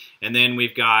thing. And then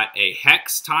we've got a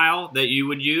hex tile that you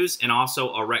would use, and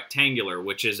also a rectangular,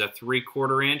 which is a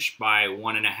 3/4 inch by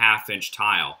 1.5 inch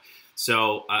tile.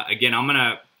 So again, I'm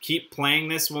gonna keep playing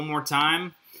this one more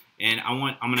time, and I'm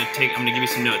gonna give you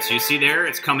some notes. So you see there,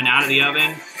 it's coming out of the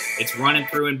oven, it's running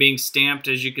through and being stamped,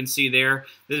 as you can see there.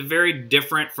 This is very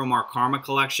different from our Karma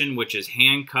collection, which is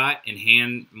hand cut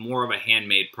and more of a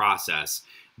handmade process.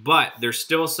 But there's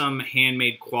still some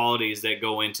handmade qualities that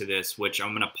go into this, which I'm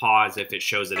going to pause if it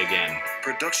shows it again.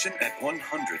 Production at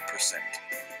 100%.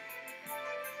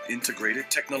 Integrated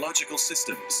technological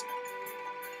systems.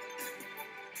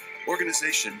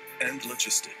 Organization and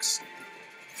logistics.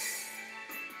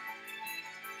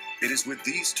 It is with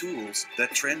these tools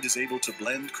that Trend is able to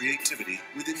blend creativity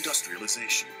with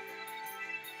industrialization.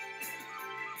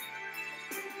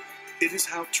 It is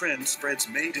how Trend spreads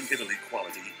made in Italy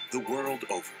quality the world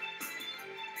over.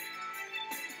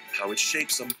 How it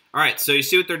shapes them. All right, so you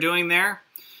see what they're doing there?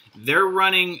 They're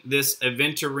running this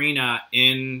Aventurina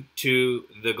into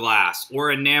the glass, or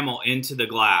enamel into the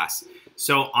glass.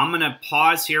 So I'm going to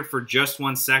pause here for just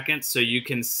 1 second so you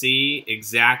can see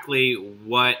exactly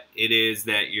what it is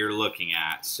that you're looking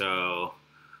at. So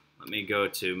let me go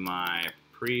to my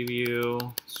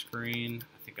preview screen.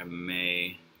 I think I'm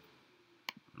going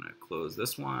to close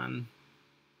this one.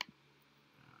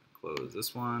 Close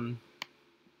this one.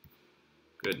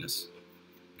 Goodness.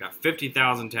 Got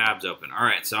 50,000 tabs open. All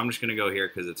right, so I'm just going to go here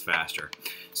because it's faster.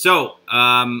 So,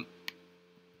 all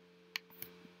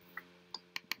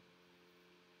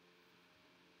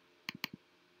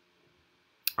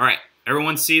right,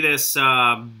 everyone see this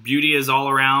beauty is all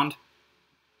around?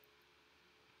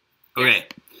 Okay,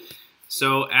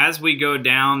 so as we go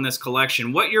down this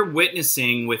collection, what you're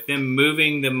witnessing with them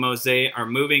moving the mosaic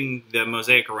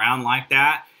around like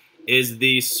that is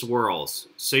these swirls.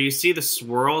 So you see the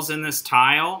swirls in this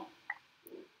tile?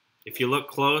 If you look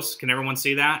close, can everyone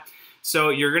see that? So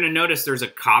you're going to notice there's a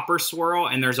copper swirl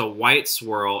and there's a white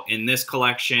swirl in this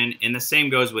collection, and the same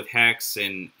goes with Hex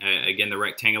and, again, the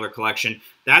rectangular collection.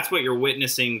 That's what you're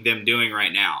witnessing them doing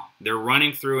right now. They're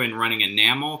running through and running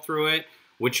enamel through it,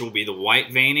 which will be the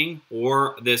white veining,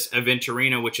 or this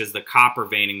Aventurina, which is the copper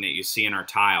veining that you see in our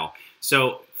tile.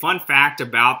 So fun fact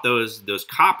about those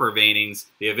copper veinings,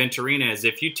 the Aventurina, is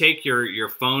if you take your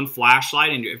phone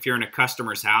flashlight and if you're in a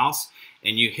customer's house,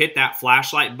 and you hit that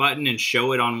flashlight button and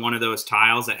show it on one of those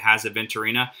tiles that has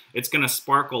Aventurina, it's going to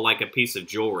sparkle like a piece of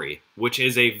jewelry, which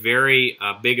is a very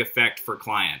big effect for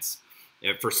clients.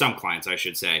 For some clients, I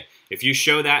should say. If you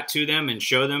show that to them and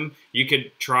show them, you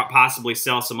could possibly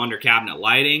sell some under cabinet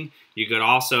lighting. You could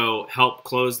also help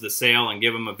close the sale and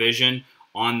give them a vision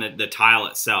on the tile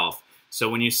itself. So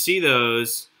when you see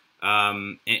those,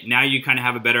 now you kind of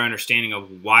have a better understanding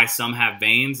of why some have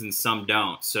veins and some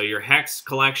don't. So your Hex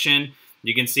collection,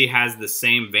 you can see, has the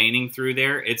same veining through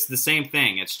there. It's the same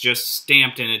thing. It's just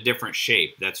stamped in a different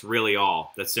shape. That's really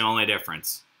all. That's the only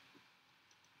difference.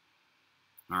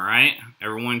 All right,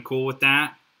 everyone cool with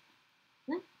that?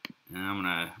 And I'm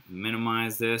gonna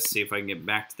minimize this, see if I can get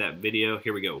back to that video.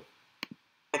 Here we go.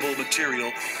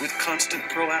 Material with constant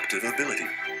proactive ability.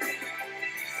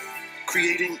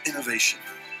 Creating innovation.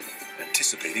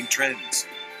 Anticipating trends.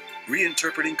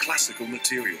 Reinterpreting classical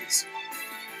materials.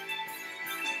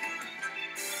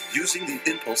 Using the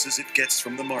impulses it gets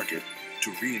from the market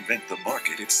to reinvent the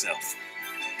market itself.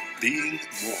 Being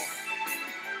more.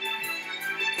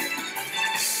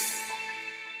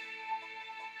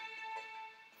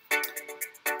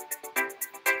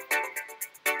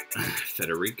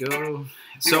 Federico.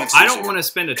 So I don't want to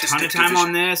spend a ton of time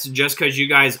on this just because you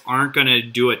guys aren't going to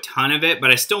do a ton of it, but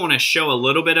I still want to show a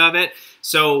little bit of it.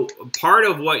 So part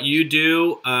of what you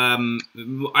do,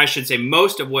 I should say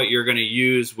most of what you're going to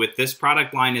use with this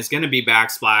product line is going to be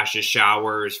backsplashes,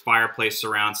 showers, fireplace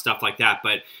surround, stuff like that.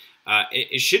 But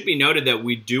it should be noted that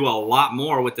we do a lot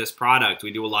more with this product.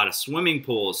 We do a lot of swimming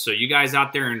pools. So you guys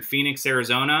out there in Phoenix,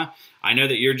 Arizona, I know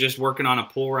that you're just working on a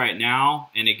pool right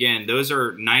now. And again, those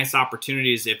are nice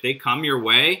opportunities. If they come your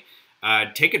way,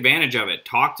 take advantage of it.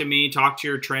 Talk to me, talk to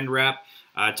your trend rep,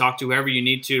 talk to whoever you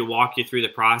need to walk you through the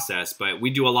process. But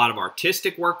we do a lot of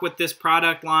artistic work with this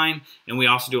product line, and we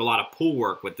also do a lot of pool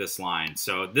work with this line.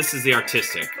 So this is the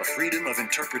artistic. A freedom of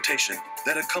interpretation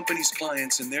that accompanies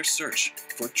clients in their search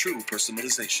for true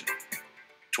personalization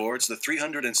towards the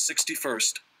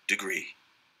 361st degree.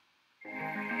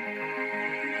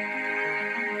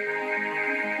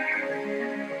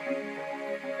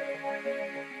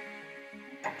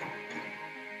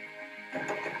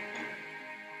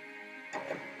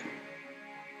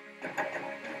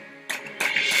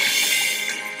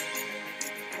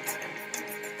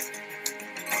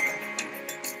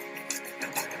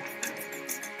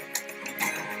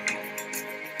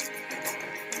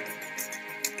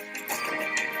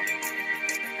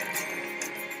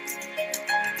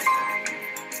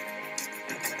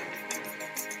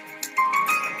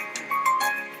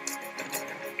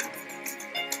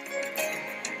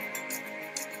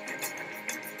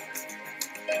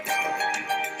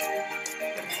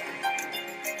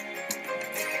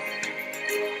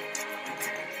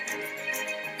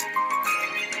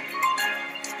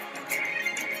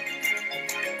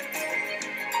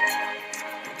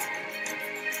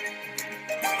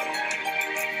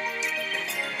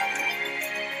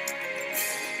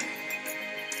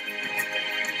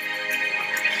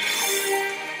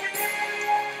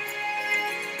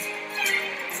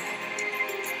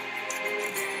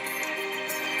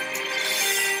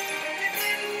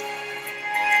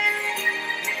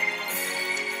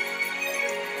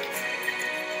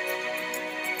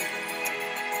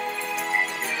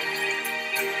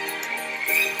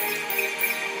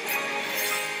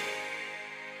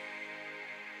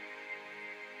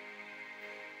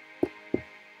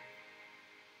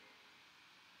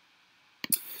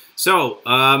 So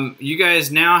you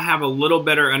guys now have a little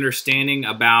better understanding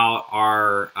about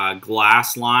our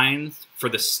glass lines for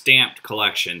the stamped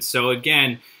collection. So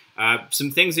again,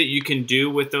 some things that you can do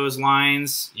with those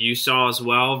lines you saw as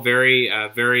well.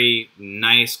 Very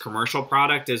nice commercial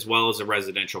product as well as a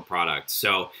residential product.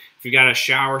 So if you got a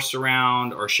shower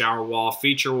surround or shower wall,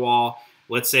 feature wall,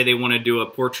 let's say they want to do a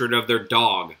portrait of their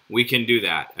dog, we can do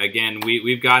that. Again,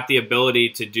 we've got the ability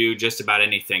to do just about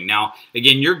anything. Now,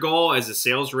 again, your goal as a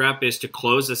sales rep is to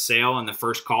close a sale in the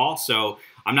first call. So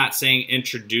I'm not saying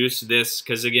introduce this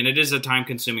because, again, it is a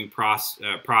time-consuming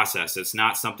process. It's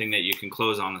not something that you can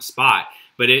close on the spot.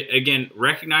 But, again,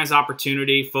 recognize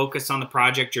opportunity, focus on the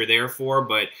project you're there for,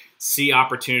 but see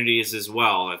opportunities as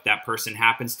well. If that person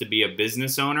happens to be a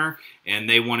business owner and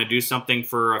they want to do something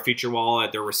for a feature wall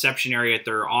at their reception area at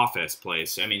their office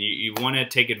place, I mean, you want to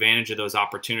take advantage of those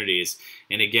opportunities.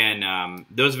 And again,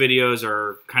 those videos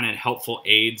are kind of helpful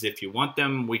aids. If you want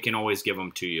them, we can always give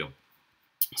them to you.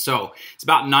 So it's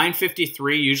about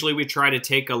 9:53. Usually we try to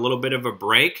take a little bit of a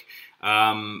break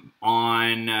on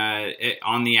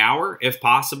the hour if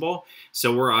possible.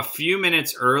 So we're a few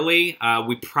minutes early.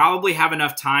 We probably have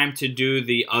enough time to do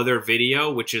the other video,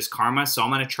 which is Karma. So I'm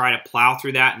going to try to plow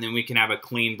through that, and then we can have a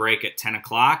clean break at 10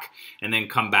 o'clock and then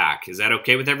come back. Is that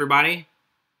okay with everybody?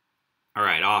 All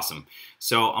right, awesome.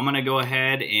 So I'm going to go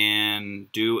ahead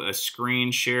and do a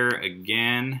screen share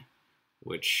again,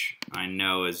 which I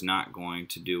know is not going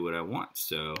to do what I want.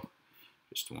 So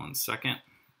just 1 second.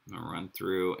 I'm going to run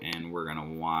through and we're going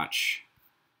to watch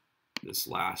this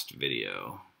last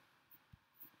video.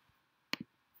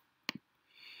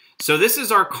 So this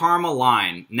is our Karma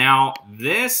line. Now,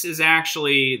 this is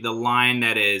actually the line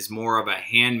that is more of a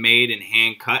handmade and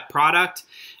hand-cut product.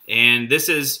 And this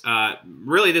is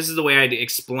really, this is the way I'd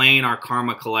explain our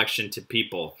Karma collection to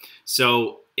people.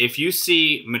 So if you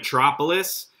see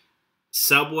Metropolis,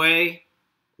 Subway,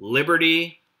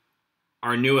 Liberty,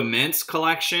 our new Immense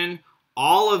collection,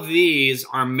 all of these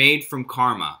are made from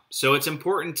Karma. So it's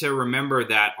important to remember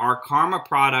that our Karma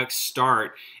products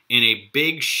start in a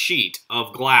big sheet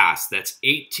of glass that's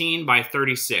 18 by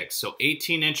 36. So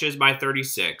 18 inches by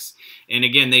 36. And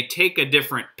again, they take a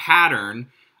different pattern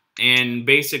and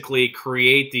basically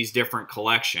create these different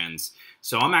collections.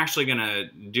 So I'm actually going to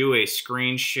do a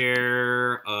screen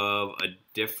share of a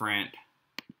different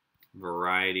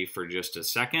variety for just a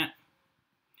second.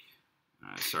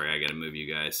 Sorry, I got to move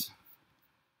you guys.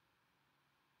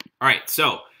 All right,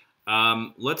 so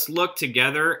let's look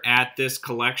together at this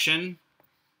collection.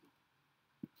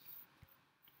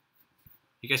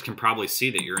 You guys can probably see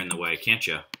that you're in the way, can't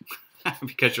you?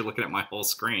 Because you're looking at my whole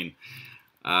screen.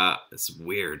 It's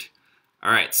weird.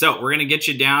 All right, so we're going to get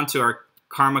you down to our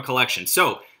Karma collection.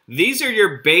 So these are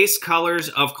your base colors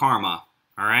of Karma,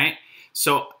 all right?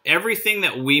 So everything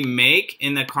that we make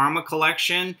in the Karma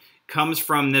collection comes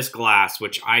from this glass,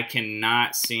 which I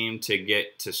cannot seem to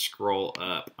get to scroll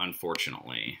up,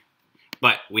 unfortunately.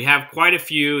 But we have quite a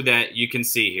few that you can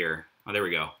see here. Oh, there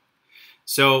we go.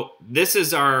 So this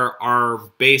is our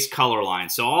base color line.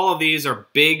 So all of these are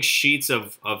big sheets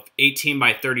of 18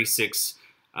 by 36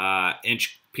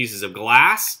 inch pieces of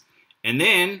glass. And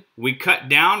then we cut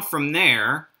down from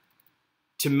there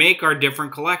to make our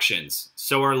different collections.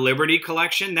 So our Liberty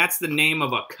collection, that's the name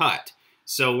of a cut.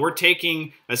 So we're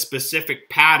taking a specific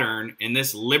pattern, and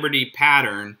this Liberty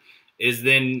pattern is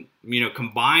then,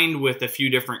 combined with a few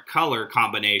different color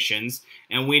combinations,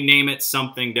 and we name it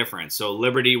something different. So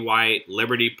Liberty White,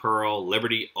 Liberty Pearl,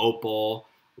 Liberty Opal,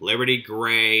 Liberty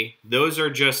Gray. Those are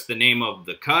just the name of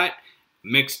the cut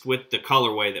mixed with the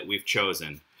colorway that we've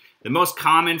chosen. The most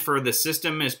common for the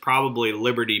system is probably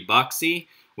Liberty Bucksy,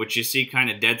 which you see kind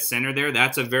of dead center there.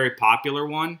 That's a very popular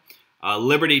one.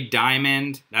 Liberty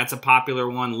Diamond, that's a popular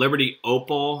one. Liberty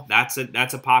Opal, that's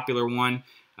a popular one.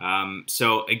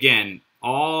 So again,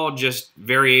 all just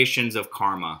variations of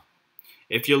Karma.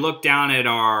 If you look down at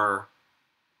our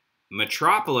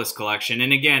Metropolis collection,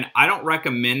 and again, I don't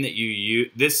recommend that you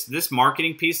use this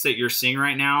marketing piece that you're seeing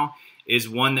right now is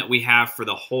one that we have for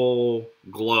the whole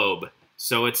globe.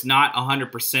 So it's not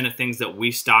 100% of things that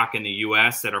we stock in the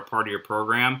US that are part of your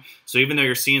program. So even though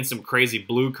you're seeing some crazy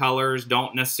blue colors,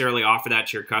 don't necessarily offer that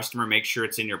to your customer. Make sure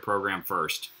it's in your program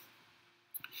first.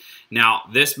 Now,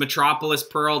 this Metropolis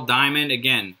Pearl Diamond,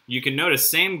 again, you can notice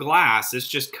same glass, it's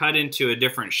just cut into a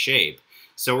different shape.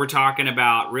 So we're talking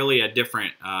about really a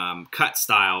different cut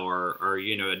style or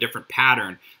a different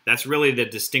pattern. That's really the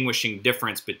distinguishing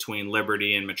difference between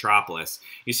Liberty and Metropolis.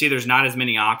 You see there's not as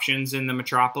many options in the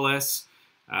Metropolis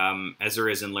as there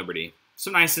is in Liberty.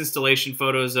 Some nice installation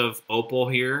photos of Opal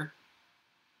here.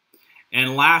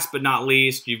 And last but not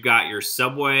least, you've got your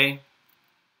Subway.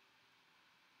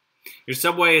 Your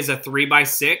Subway is a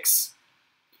 3x6.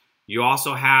 You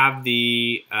also have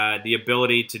the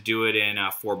ability to do it in a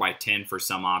 4x10 for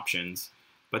some options.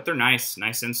 But they're nice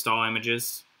install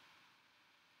images.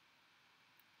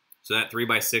 So that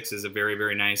 3x6 is a very,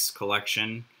 very nice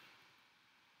collection.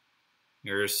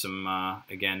 Here's some,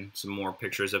 again, some more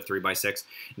pictures of 3x6.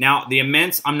 Now, the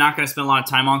Immense, I'm not going to spend a lot of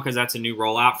time on because that's a new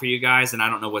rollout for you guys, and I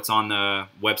don't know what's on the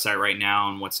website right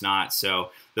now and what's not. So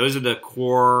those are the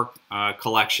core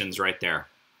collections right there.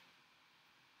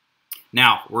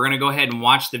 Now, we're going to go ahead and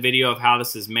watch the video of how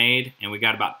this is made, and we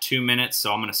got about 2 minutes,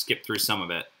 so I'm going to skip through some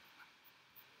of it.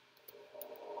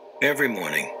 Every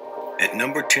morning at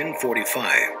number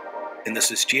 1045 in the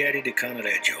Sestieri di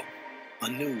Cannaregio, a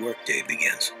new workday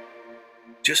begins,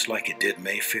 just like it did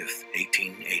May 5th,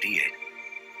 1888.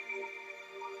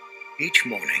 Each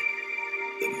morning,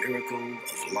 the miracle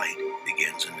of light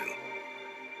begins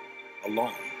anew,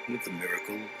 along with the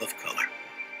miracle of color.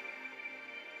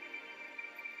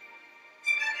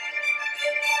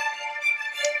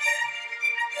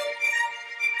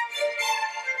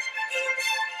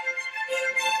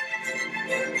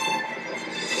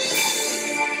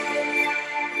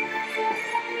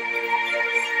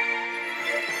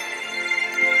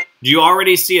 Do you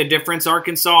already see a difference,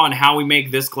 Arkansas, on how we make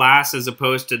this glass as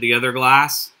opposed to the other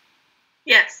glass?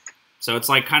 Yes. So it's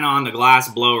like kind of on the glass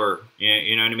blower.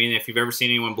 You know what I mean? If you've ever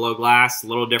seen anyone blow glass, a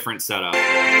little different setup.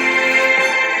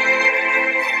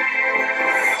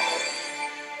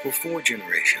 For 4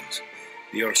 generations,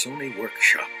 the Orsoni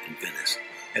workshop in Venice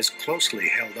has closely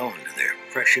held on to their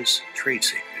precious trade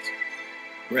secrets,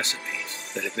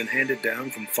 recipes that have been handed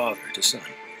down from father to son,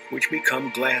 which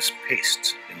become glass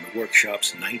pastes in the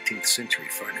workshop's 19th century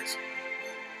furnace.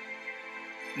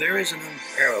 There is an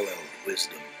unparalleled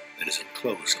wisdom that is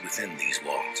enclosed within these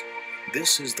walls.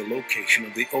 This is the location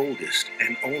of the oldest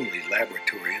and only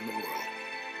laboratory in the world,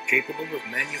 capable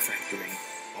of manufacturing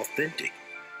authentic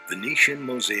Venetian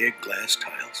mosaic glass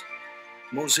tiles,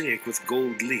 mosaic with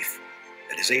gold leaf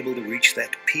that is able to reach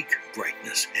that peak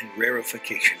brightness and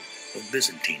rarefaction of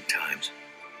Byzantine times,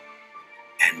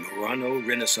 and Murano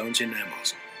Renaissance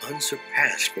enamels,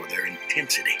 unsurpassed for their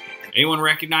intensity. Anyone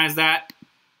recognize that?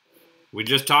 We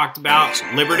just talked about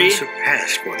Liberty.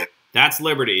 Unsurpassed for their... That's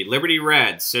Liberty. Liberty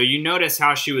Red. So you notice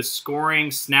how she was scoring,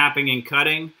 snapping, and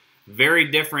cutting. Very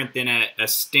different than a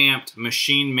stamped,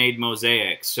 machine-made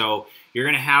mosaic. So you're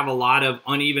going to have a lot of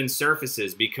uneven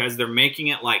surfaces because they're making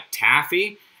it like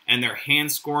taffy, and they're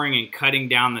hand scoring and cutting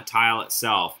down the tile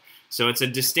itself. So it's a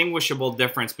distinguishable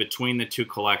difference between the two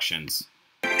collections.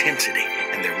 Intensity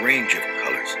and their range of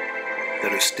colors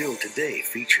that are still today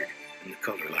featured in the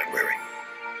color library.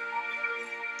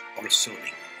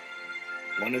 Orsoni,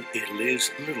 one of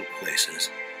Italy's little places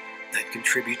that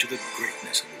contribute to the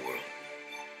greatness of the world.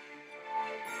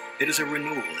 It is a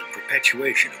renewal and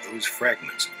perpetuation of those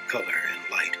fragments of color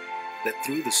and light that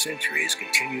through the centuries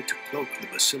continue to cloak the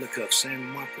Basilica of San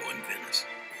Marco in Venice,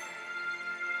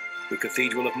 the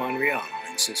Cathedral of Monreale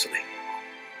in Sicily,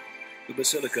 the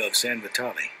Basilica of San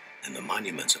Vitale, and the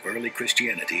monuments of early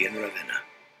Christianity in Ravenna.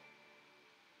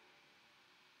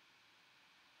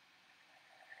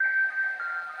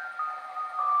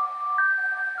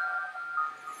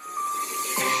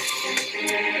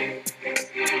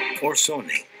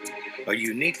 Orsoni, a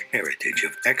unique heritage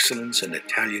of excellence in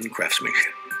Italian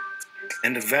craftsmanship,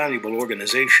 and a valuable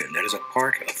organization that is a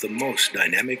part of the most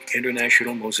dynamic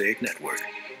international mosaic network,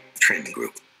 Trend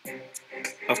Group.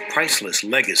 A priceless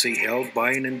legacy held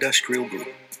by an industrial group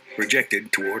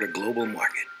projected toward a global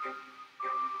market,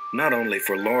 not only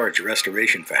for large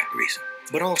restoration factories,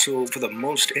 but also for the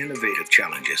most innovative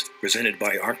challenges presented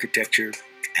by architecture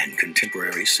and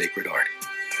contemporary sacred art.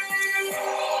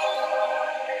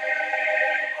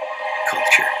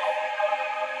 Culture,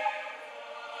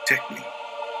 technique,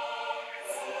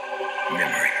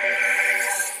 memory,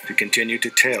 to continue to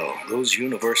tell those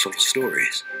universal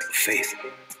stories of faith.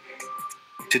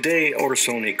 Today,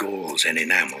 Orsoni golds and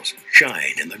enamels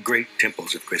shine in the great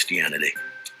temples of Christianity,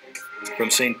 from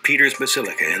St. Peter's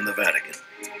Basilica in the Vatican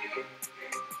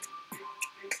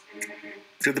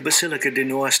to the Basilica di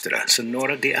Nuestra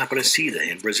Senora de Aparecida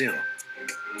in Brazil,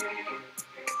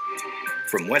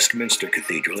 from Westminster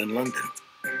Cathedral in London,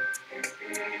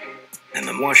 and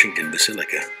the Washington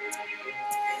Basilica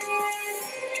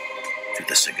to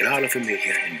the Sagrada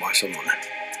Familia in Barcelona.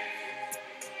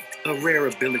 A rare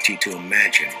ability to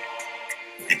imagine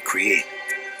and create,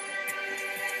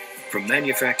 from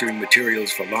manufacturing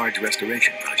materials for large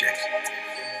restoration projects.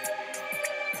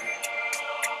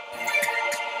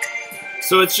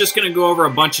 So it's just going to go over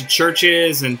a bunch of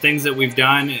churches and things that we've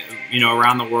done,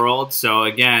 around the world. So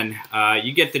again,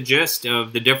 you get the gist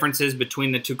of the differences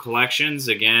between the two collections.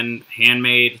 Again,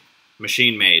 handmade,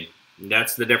 machine-made.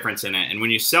 That's the difference in it. And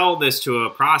when you sell this to a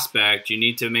prospect, you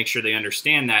need to make sure they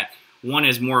understand that one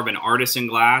is more of an artisan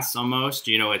glass almost.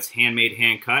 It's handmade,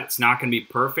 hand-cut. It's not going to be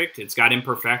perfect. It's got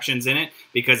imperfections in it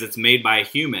because it's made by a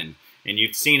human. And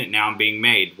you've seen it now being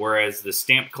made. Whereas the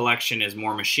stamped collection is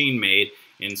more machine-made.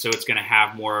 And so it's going to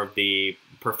have more of the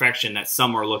perfection that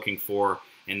some are looking for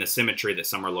and the symmetry that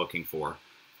some are looking for.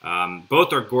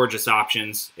 Both are gorgeous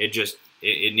options.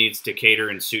 It needs to cater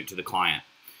and suit to the client.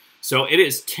 So it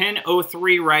is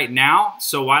 10:03 right now,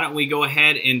 so why don't we go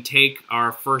ahead and take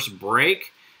our first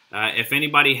break. If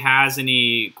anybody has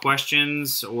any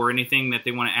questions or anything that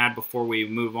they want to add before we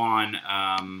move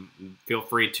on, feel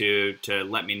free to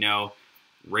let me know,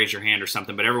 raise your hand or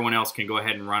something, but everyone else can go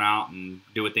ahead and run out and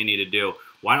do what they need to do.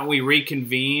 Why don't we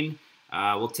reconvene?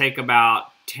 We'll take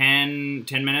about 10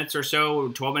 minutes or so,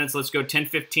 12 minutes. Let's go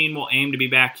 10:15. We'll aim to be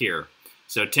back here.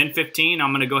 So 10:15,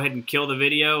 I'm going to go ahead and kill the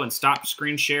video and stop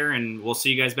screen share, and we'll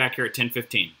see you guys back here at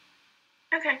 10:15.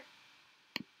 Okay.